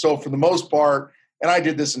 So for the most part, and I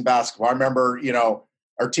did this in basketball. I remember,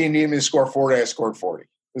 our team needed me to score 40. I scored 40. It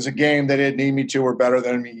was a game they didn't need me to. We're better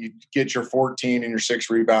than me. You get your 14 and your 6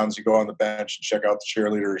 rebounds. You go on the bench and check out the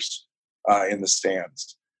cheerleaders in the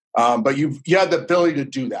stands. But you had the ability to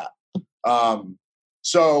do that.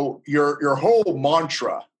 So your whole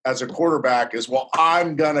mantra as a quarterback is, well,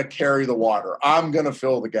 I'm going to carry the water. I'm going to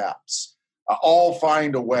fill the gaps. I'll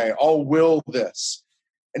find a way. I'll will this.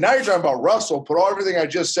 And now you're talking about Russell. Put everything I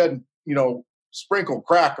just said, sprinkle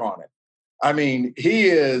crack on it. I mean, he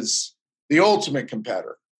is the ultimate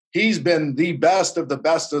competitor. He's been the best of the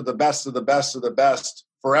best of the best of the best of the best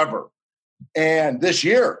forever. And this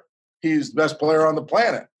year, he's the best player on the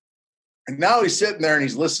planet. And now he's sitting there and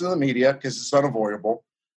he's listening to the media because it's unavoidable.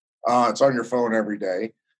 It's on your phone every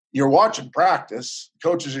day. You're watching practice.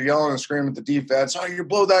 Coaches are yelling and screaming at the defense. Oh, you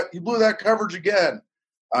blew that coverage again.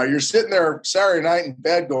 You're sitting there Saturday night in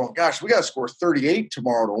bed going, gosh, we got to score 38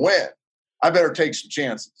 tomorrow to win. I better take some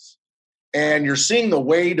chances. And you're seeing the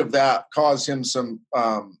weight of that cause him some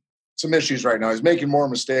issues right now. He's making more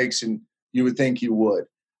mistakes than you would think he would.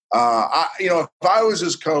 If I was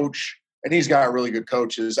his coach, and he's got really good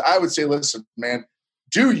coaches, I would say, listen, man,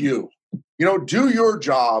 do your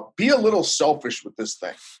job. Be a little selfish with this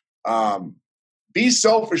thing. Be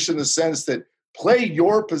selfish in the sense that play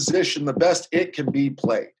your position the best it can be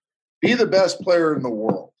played. Be the best player in the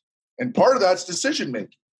world. And part of that's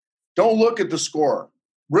decision-making. Don't look at the score.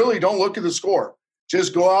 Really, don't look at the score.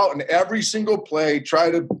 Just go out and every single play, try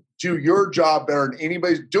to do your job better than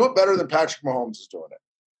anybody. Do it better than Patrick Mahomes is doing it.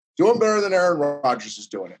 Do it better than Aaron Rodgers is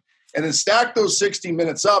doing it. And then stack those 60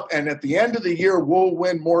 minutes up. And at the end of the year, we'll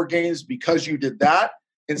win more games because you did that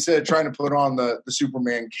instead of trying to put on the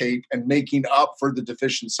Superman cape and making up for the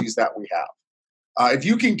deficiencies that we have. If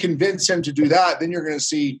you can convince him to do that, then you're going to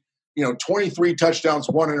see, 23 touchdowns,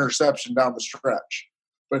 1 interception down the stretch.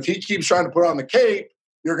 But if he keeps trying to put on the cape,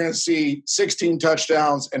 you're going to see 16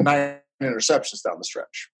 touchdowns and 9 interceptions down the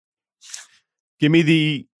stretch. Give me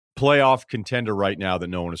the playoff contender right now that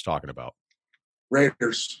no one is talking about.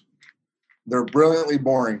 Raiders. They're brilliantly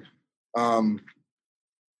boring.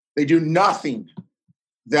 They do nothing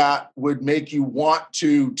that would make you want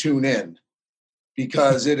to tune in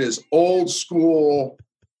because it is old school,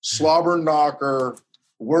 slobber knocker,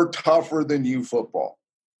 we're tougher than you football.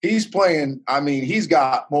 He's playing, he's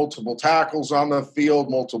got multiple tackles on the field,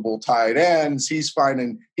 multiple tight ends.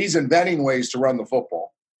 He's inventing ways to run the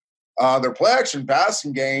football. Their play action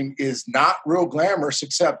passing game is not real glamorous,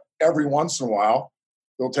 except every once in a while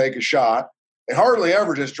they'll take a shot. They hardly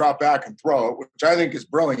ever just drop back and throw it, which I think is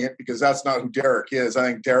brilliant because that's not who Derek is.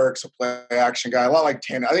 I think Derek's a play action guy, a lot like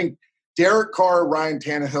Tannehill. I think Derek Carr, Ryan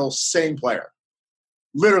Tannehill, same player,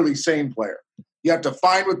 literally same player. You have to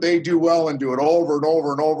find what they do well and do it over and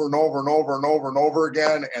over and over and over and over and over and over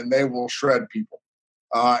again, and they will shred people.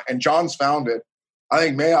 And John's found it. I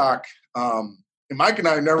think Mayock, and Mike and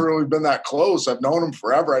I have never really been that close. I've known him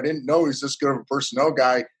forever. I didn't know he's this good of a personnel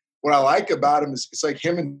guy. What I like about him is it's like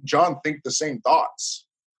him and John think the same thoughts.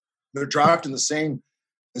 They're drafting the same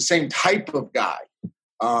type of guy.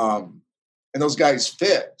 And those guys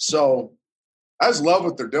fit. So I just love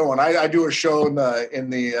what they're doing. I do a show in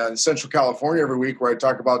the Central California every week where I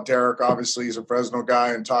talk about Derek. Obviously, he's a Fresno guy,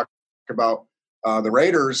 and talk about the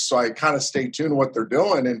Raiders. So I kind of stay tuned to what they're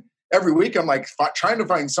doing. And every week I'm like trying to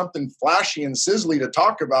find something flashy and sizzly to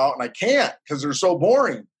talk about, and I can't because they're so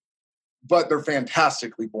boring. But they're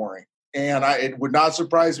fantastically boring. And it would not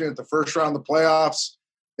surprise me if the first round of the playoffs,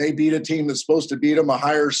 they beat a team that's supposed to beat them, a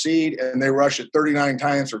higher seed, and they rush it 39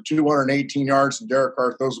 times for 218 yards, and Derek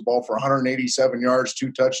Carr throws the ball for 187 yards,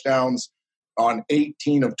 2 touchdowns on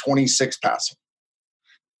 18 of 26 passing.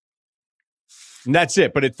 And that's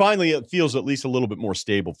it. But it feels at least a little bit more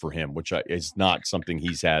stable for him, which is not something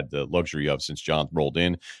he's had the luxury of since John rolled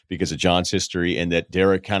in because of John's history, and that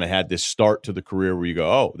Derek kind of had this start to the career where you go,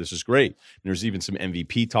 oh, this is great. And there's even some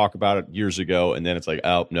MVP talk about it years ago, and then it's like,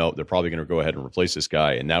 oh, no, they're probably going to go ahead and replace this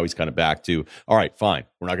guy. And now he's kind of back to, all right, fine.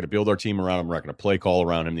 We're not going to build our team around him. We're not going to play call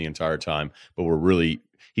around him the entire time, but we're really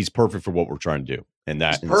he's perfect for what we're trying to do. And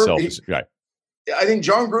that in itself is right. I think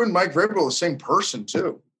John Gruden and Mike Vrabel are the same person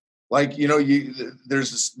too. Like,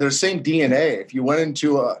 there's same DNA. If you went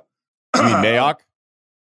into You mean Mayock?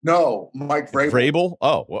 No, Mike Vrabel. Vrabel?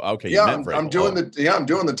 Oh, well, okay. Yeah, I'm doing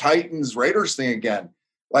the Titans Raiders thing again.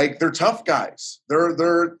 Like, they're tough guys.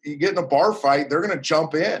 You get in a bar fight, they're going to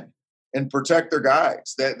jump in and protect their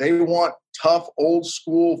guys. They want tough old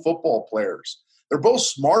school football players. They're both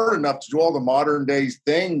smart enough to do all the modern day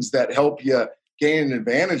things that help you gain an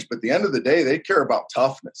advantage. But at the end of the day, they care about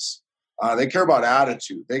toughness. They care about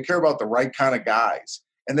attitude. They care about the right kind of guys.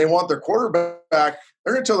 And they want their quarterback.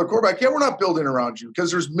 They're going to tell their quarterback, yeah, we're not building around you,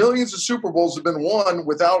 because there's millions of Super Bowls that have been won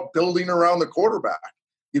without building around the quarterback.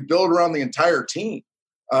 You build around the entire team.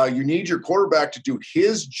 You need your quarterback to do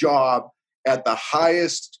his job at the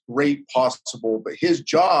highest rate possible. But his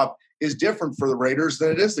job is different for the Raiders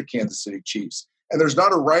than it is the Kansas City Chiefs. And there's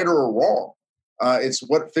not a right or a wrong. It's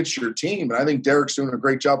what fits your team. And I think Derek's doing a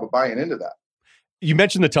great job of buying into that. You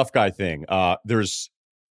mentioned the tough guy thing. There's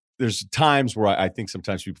times where I think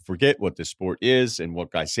sometimes people forget what this sport is and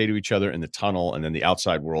what guys say to each other in the tunnel. And then the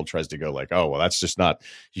outside world tries to go like, oh, well, that's just not,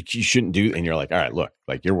 you shouldn't do. And you're like, all right, look,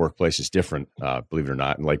 like your workplace is different, believe it or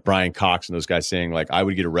not. And like Brian Cox and those guys saying like, I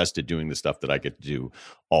would get arrested doing the stuff that I get to do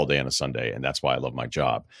all day on a Sunday. And that's why I love my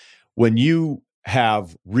job. When you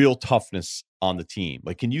have real toughness on the team,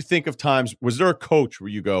 like, can you think of times, was there a coach where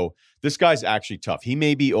you go, this guy's actually tough. He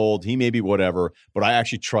may be old, he may be whatever, but I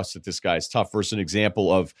actually trust that this guy's tough. Versus an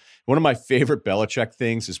example of one of my favorite Belichick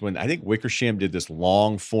things is when I think Wickersham did this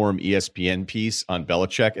long form ESPN piece on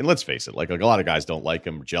Belichick. And let's face it, like a lot of guys don't like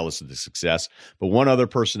him, jealous of the success. But one other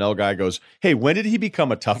personnel guy goes, hey, when did he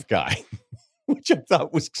become a tough guy? Which I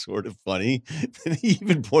thought was sort of funny. And he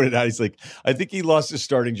even pointed out, he's like, I think he lost his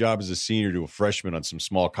starting job as a senior to a freshman on some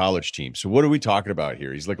small college team. So what are we talking about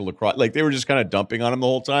here? He's like a lacrosse. Like they were just kind of dumping on him the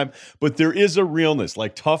whole time. But there is a realness.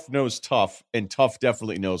 Like tough knows tough, and tough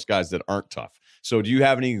definitely knows guys that aren't tough. So do you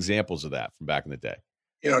have any examples of that from back in the day?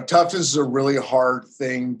 Toughness is a really hard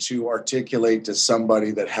thing to articulate to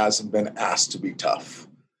somebody that hasn't been asked to be tough.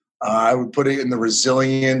 I would put it in the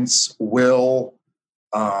resilience, will.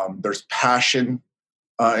 There's passion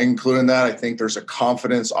including that. I think there's a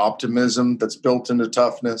confidence, optimism that's built into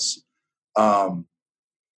toughness. But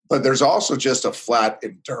there's also just a flat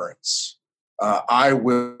endurance. I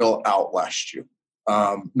will outlast you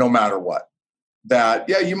no matter what. That,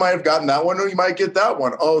 yeah, you might have gotten that one or you might get that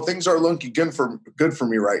one. Oh, things are looking good for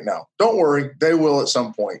me right now. Don't worry. They will at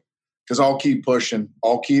some point, because I'll keep pushing.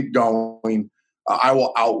 I'll keep going. I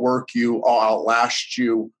will outwork you. I'll outlast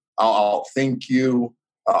you. I'll outthink you.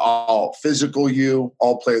 I'll physical you.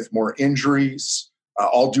 I'll play with more injuries.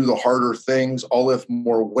 I'll do the harder things. I'll lift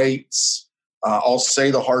more weights. I'll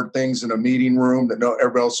say the hard things in a meeting room that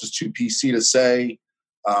everybody else is too PC to say.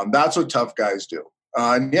 That's what tough guys do.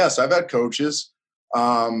 And yes, I've had coaches.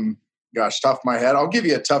 Tough my head. I'll give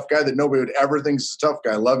you a tough guy that nobody would ever think is a tough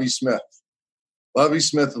guy. Lovie Smith. Lovie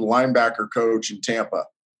Smith, the linebacker coach in Tampa.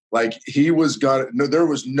 Like there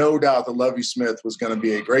was no doubt that Lovie Smith was going to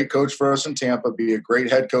be a great coach for us in Tampa, be a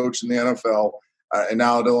great head coach in the NFL. And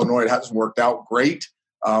now at Illinois, it hasn't worked out great,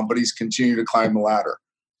 but he's continued to climb the ladder.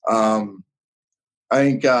 I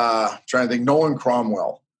think, trying to think, Nolan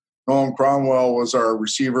Cromwell. Nolan Cromwell was our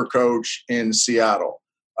receiver coach in Seattle.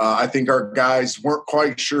 I think our guys weren't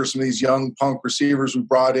quite sure. Some of these young punk receivers we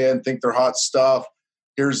brought in think they're hot stuff.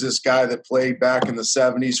 Here's this guy that played back in the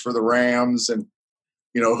 70s for the Rams, and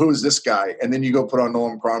who is this guy? And then you go put on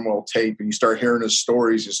Nolan Cromwell tape and you start hearing his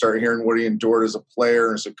stories. You start hearing what he endured as a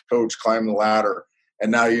player, as a coach, climbing the ladder.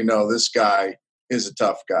 And now this guy is a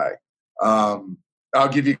tough guy. I'll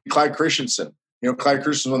give you Clyde Christensen. Clyde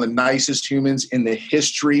Christensen is one of the nicest humans in the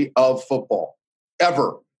history of football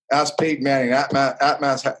ever. Ask Peyton Manning, ask Matt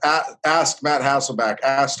Hasselbeck,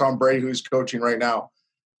 ask Tom Brady, who's coaching right now.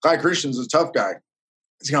 Clyde Christensen is a tough guy.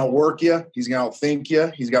 He's going to outwork you. He's going to outthink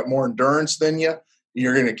you. He's got more endurance than you.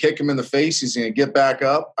 You're going to kick him in the face. He's going to get back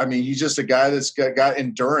up. I mean, he's just a guy that's got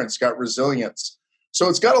endurance, got resilience. So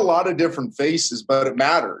it's got a lot of different faces, but it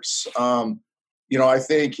matters. I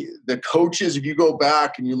think the coaches, if you go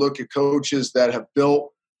back and you look at coaches that have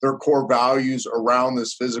built their core values around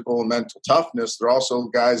this physical and mental toughness, they're also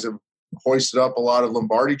guys that have hoisted up a lot of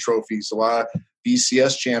Lombardi trophies, a lot of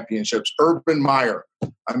BCS championships. Urban Meyer.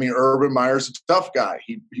 Urban Meyer's a tough guy.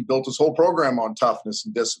 He built his whole program on toughness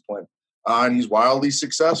and discipline. And he's wildly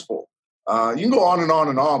successful. You can go on and on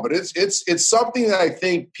and on, but it's something that I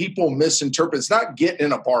think people misinterpret. It's not getting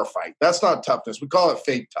in a bar fight. That's not toughness. We call it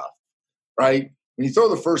fake tough, right? When you throw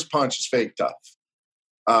the first punch, it's fake tough.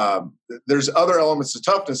 There's other elements of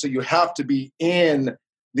toughness that you have to be in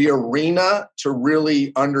the arena to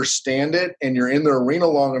really understand it, and you're in the arena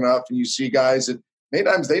long enough and you see guys that many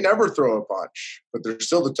times they never throw a punch, but they're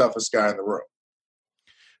still the toughest guy in the room.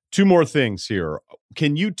 Two more things here.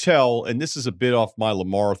 Can you tell, and this is a bit off my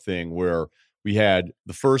Lamar thing, where we had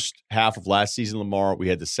the first half of last season Lamar, we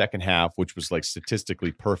had the second half, which was like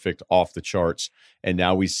statistically perfect, off the charts, and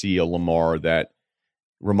now we see a Lamar that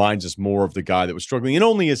reminds us more of the guy that was struggling in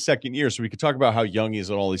only his second year. So we could talk about how young he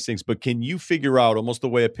is and all these things, but can you figure out almost the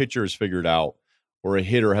way a pitcher is figured out or a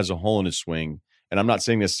hitter has a hole in his swing? And I'm not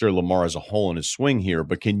saying necessarily Lamar has a hole in his swing here,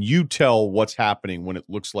 but can you tell what's happening when it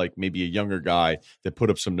looks like maybe a younger guy that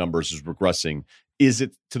put up some numbers is regressing? Is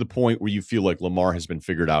it to the point where you feel like Lamar has been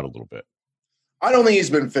figured out a little bit? I don't think he's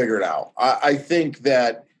been figured out. I think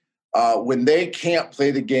that when they can't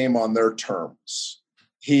play the game on their terms,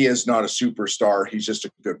 he is not a superstar. He's just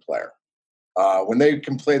a good player. When they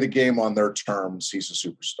can play the game on their terms, he's a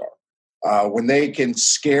superstar. When they can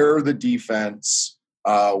scare the defense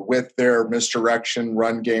with their misdirection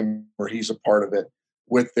run game, where he's a part of it,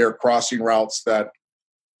 with their crossing routes that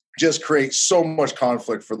just create so much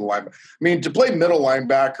conflict for the linebacker. I mean, to play middle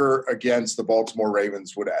linebacker against the Baltimore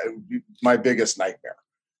Ravens would be my biggest nightmare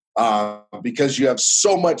because you have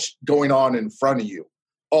so much going on in front of you.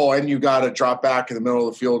 Oh, and you got to drop back in the middle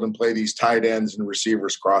of the field and play these tight ends and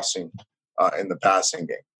receivers crossing in the passing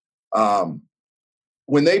game.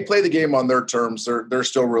 When they play the game on their terms, they're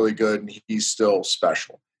still really good, and he's still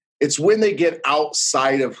special. It's when they get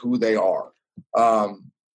outside of who they are.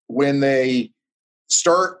 When they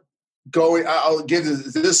start going, I'll give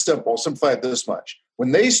this simplify it this much.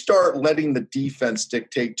 When they start letting the defense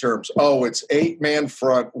dictate terms, oh, it's 8-man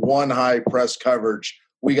front, 1 high press coverage,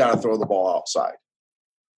 we got to throw the ball outside.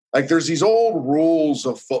 Like there's these old rules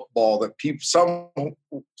of football that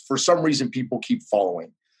for some reason people keep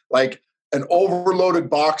following. Like an overloaded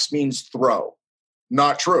box means throw.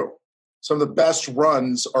 Not true. Some of the best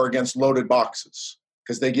runs are against loaded boxes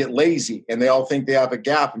because they get lazy and they all think they have a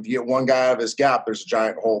gap. If you get one guy out of his gap, there's a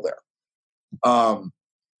giant hole there.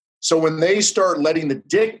 So when they start letting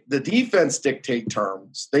the defense dictate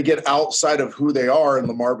terms, they get outside of who they are, and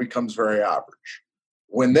Lamar becomes very average.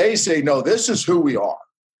 When they say, no, this is who we are,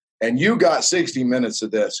 and you got 60 minutes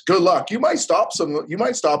of this, good luck. You might stop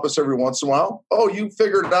us every once in a while. Oh, you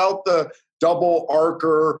figured out the double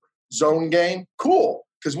arcer zone game? Cool,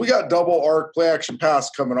 because we got double arc play action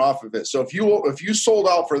pass coming off of it. So if you sold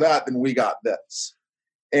out for that, then we got this.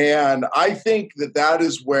 And I think that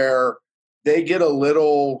is where they get a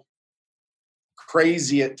little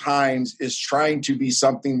crazy at times, is trying to be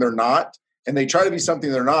something they're not. And they try to be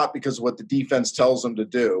something they're not because of what the defense tells them to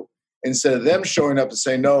do, instead of them showing up and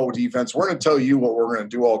saying, no, defense, we're going to tell you what we're going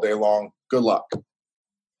to do all day long. Good luck.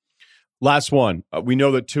 Last one. We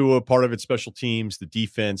know that Tua, part of its special teams, the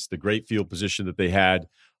defense, the great field position that they had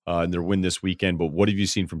in their win this weekend. But what have you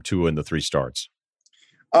seen from Tua in the 3 starts?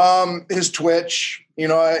 His twitch.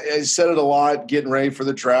 I said it a lot getting ready for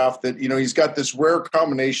the draft that, he's got this rare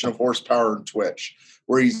combination of horsepower and twitch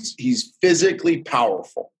where he's physically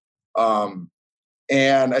powerful.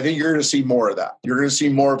 And I think you're going to see more of that. You're going to see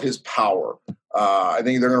more of his power. I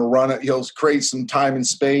think they're going to run it. He'll create some time and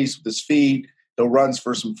space with his feet. He'll run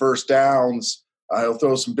for some first downs. He'll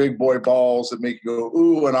throw some big boy balls that make you go,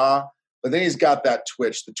 ooh and ah. But then he's got that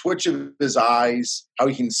twitch, the twitch of his eyes, how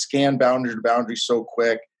he can scan boundary to boundary so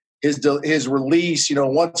quick. His release,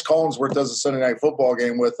 once Collinsworth does a Sunday Night Football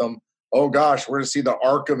game with him, oh gosh, we're going to see the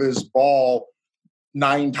arc of his ball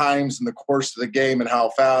 9 times in the course of the game and how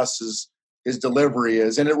fast his delivery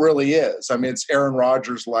is. And it really is. I mean, it's Aaron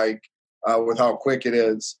Rodgers-like with how quick it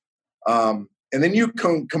is. And then you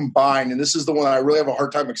can combine, and this is the one I really have a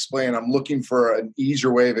hard time explaining. I'm looking for an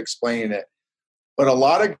easier way of explaining it. But a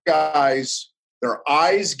lot of guys, their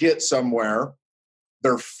eyes get somewhere,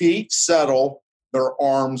 their feet settle, their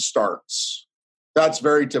arm starts. That's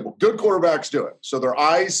very typical. Good quarterbacks do it. So their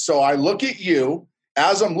eyes, so I look at you.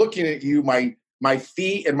 As I'm looking at you, my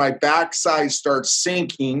feet and my backside starts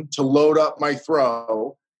sinking to load up my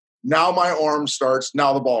throw. Now my arm starts.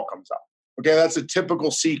 Now the ball comes out. Okay, that's a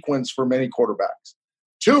typical sequence for many quarterbacks.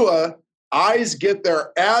 Tua, eyes get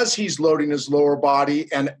there as he's loading his lower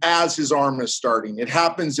body and as his arm is starting. It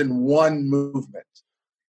happens in one movement.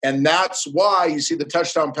 And that's why you see the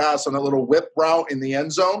touchdown pass on a little whip route in the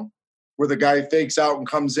end zone where the guy fakes out and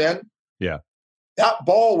comes in. Yeah. That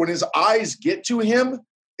ball, when his eyes get to him,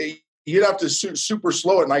 you'd have to super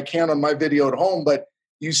slow it, and I can on my video at home, but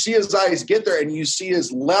you see his eyes get there and you see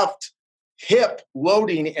his left hip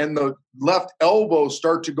loading and the left elbow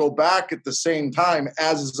start to go back at the same time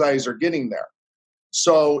as his eyes are getting there.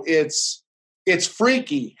 So it's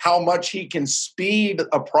freaky how much he can speed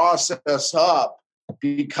a process up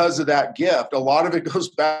because of that gift. A lot of it goes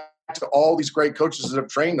back to all these great coaches that have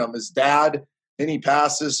trained him. His dad, Penny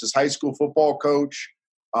Passes, his high school football coach.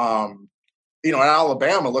 At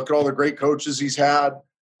Alabama, look at all the great coaches he's had.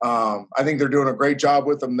 I think they're doing a great job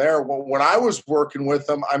with him there. When I was working with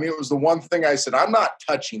him, it was the one thing I said, I'm not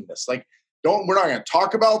touching this. We're not going to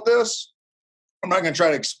talk about this. I'm not going to try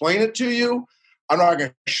to explain it to you. I'm not going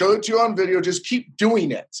to show it to you on video. Just keep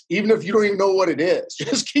doing it. Even if you don't even know what it is,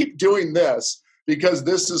 just keep doing this because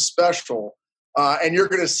this is special. And you're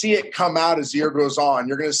going to see it come out as the year goes on.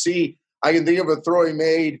 You're going to see, I can think of a throw he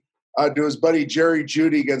made to his buddy Jerry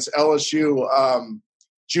Jeudy against LSU.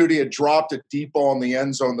 Jeudy had dropped a deep ball in the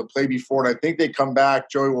end zone the play before, and I think they come back.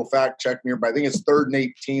 Joey will fact check me here, but I think it's 3rd and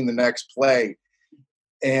 18 the next play.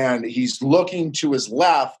 And he's looking to his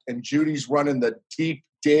left, and Judy's running the deep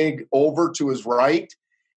dig over to his right.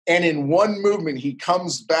 And in one movement, he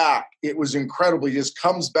comes back. It was incredible. He just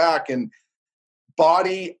comes back and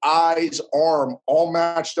body, eyes, arm, all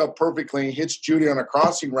matched up perfectly. He hits Jeudy on a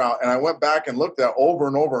crossing route. And I went back and looked at it over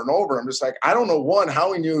and over and over. I'm just like, I don't know, one,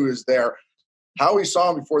 how he knew he was there, how he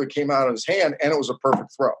saw him before they came out of his hand, and it was a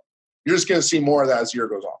perfect throw. You're just going to see more of that as the year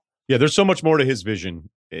goes on. Yeah, there's so much more to his vision,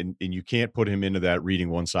 and you can't put him into that reading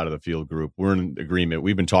one side of the field group. We're in agreement.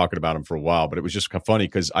 We've been talking about him for a while, but it was just kind of funny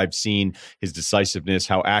because I've seen his decisiveness,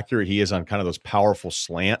 how accurate he is on kind of those powerful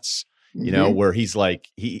slants, where he's like,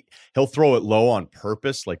 he'll throw it low on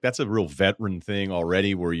purpose. Like that's a real veteran thing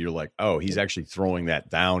already where you're like, oh, he's actually throwing that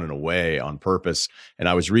down and away on purpose. And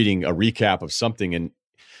I was reading a recap of something, and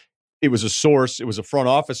it was a source. It was a front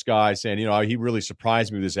office guy saying, he really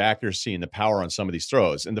surprised me with his accuracy and the power on some of these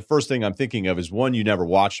throws. And the first thing I'm thinking of is, one, you never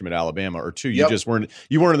watched him at Alabama, or two, you just weren't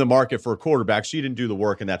in the market for a quarterback, so you didn't do the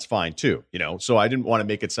work, and that's fine too. So I didn't want to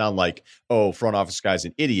make it sound like, oh, front office guy's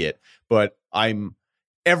an idiot. But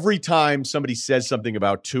every time somebody says something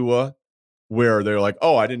about Tua where they're like,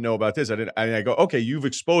 oh, I didn't know about this. I go, okay, you've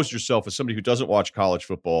exposed yourself as somebody who doesn't watch college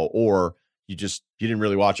football, or you didn't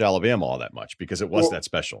really watch Alabama all that much because it was that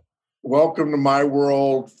special. Welcome to my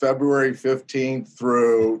world, February 15th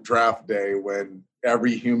through draft day, when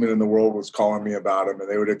every human in the world was calling me about him, and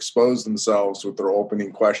they would expose themselves with their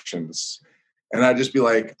opening questions. And I'd just be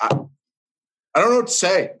like, I don't know what to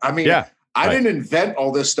say. I didn't invent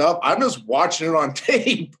all this stuff. I'm just watching it on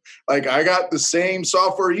tape. Like, I got the same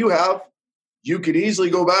software you have. You could easily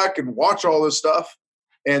go back and watch all this stuff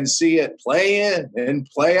and see it play in and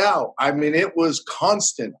play out. It was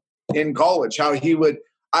constant in college, how he would –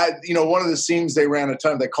 one of the seams they ran a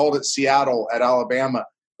ton, they called it Seattle at Alabama,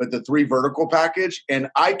 but the 3 vertical package. And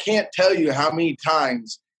I can't tell you how many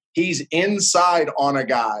times he's inside on a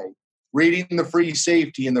guy reading the free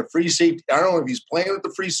safety, and the free safety, I don't know if he's playing with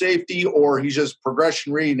the free safety or he's just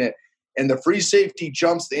progression reading it. And the free safety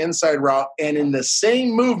jumps the inside route. And in the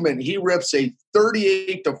same movement, he rips a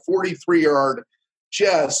 38 to 43 yard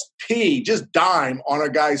just dime on a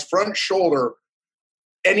guy's front shoulder.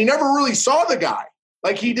 And he never really saw the guy.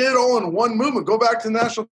 Like, he did it all in one movement. Go back to the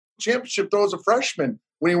national championship throw as a freshman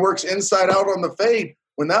when he works inside out on the fade.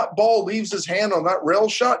 When that ball leaves his hand on that rail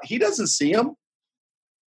shot, he doesn't see him.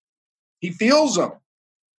 He feels him.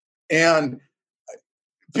 And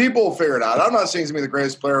people will figure it out. I'm not saying he's going to be the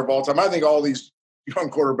greatest player of all time. I think all these young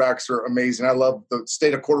quarterbacks are amazing. I love the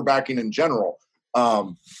state of quarterbacking in general.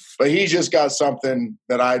 But he just got something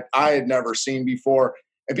that I had never seen before.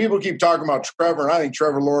 And people keep talking about Trevor, and I think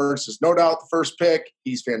Trevor Lawrence is no doubt the first pick.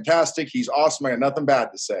 He's fantastic. He's awesome. I got nothing bad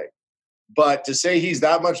to say. But to say he's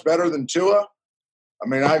that much better than Tua,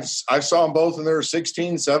 I saw them both in their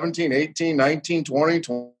 16, 17, 18, 19, 20,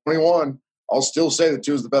 21. I'll still say that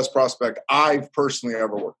Tua's the best prospect I've personally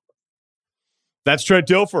ever worked with. That's Trent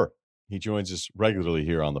Dilfer. He joins us regularly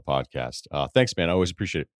here on the podcast. Thanks, man. I always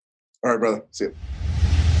appreciate it. All right, brother. See you.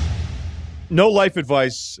 No life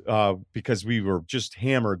advice because we were just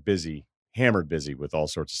hammered busy with all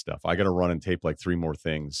sorts of stuff. I got to run and tape like 3 more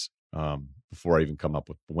things before I even come up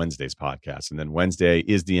with Wednesday's podcast. And then Wednesday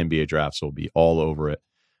is the NBA draft, so we'll be all over it.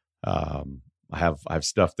 I have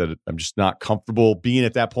stuff that I'm just not comfortable being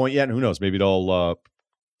at that point yet. And who knows, maybe it all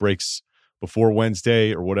breaks before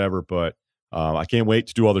Wednesday or whatever. But I can't wait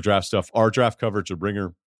to do all the draft stuff. Our draft coverage of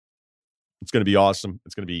Ringer, it's going to be awesome.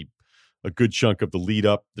 It's going to be a good chunk of the lead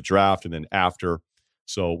up, the draft, and then after.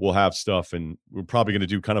 So we'll have stuff, and we're probably going to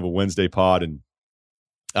do kind of a Wednesday pod. And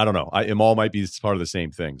I don't know, it all might be part of the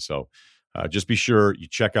same thing. So just be sure you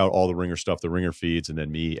check out all the Ringer stuff, the Ringer feeds, and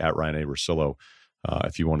then me at Ryan A. Russillo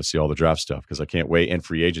if you want to see all the draft stuff, because I can't wait. And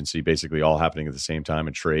free agency basically all happening at the same time,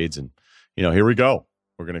 and trades. And, here we go.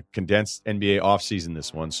 We're going to condense NBA offseason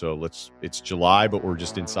this one. So it's July, but we're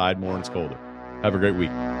just inside more and it's colder. Have a great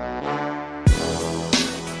week.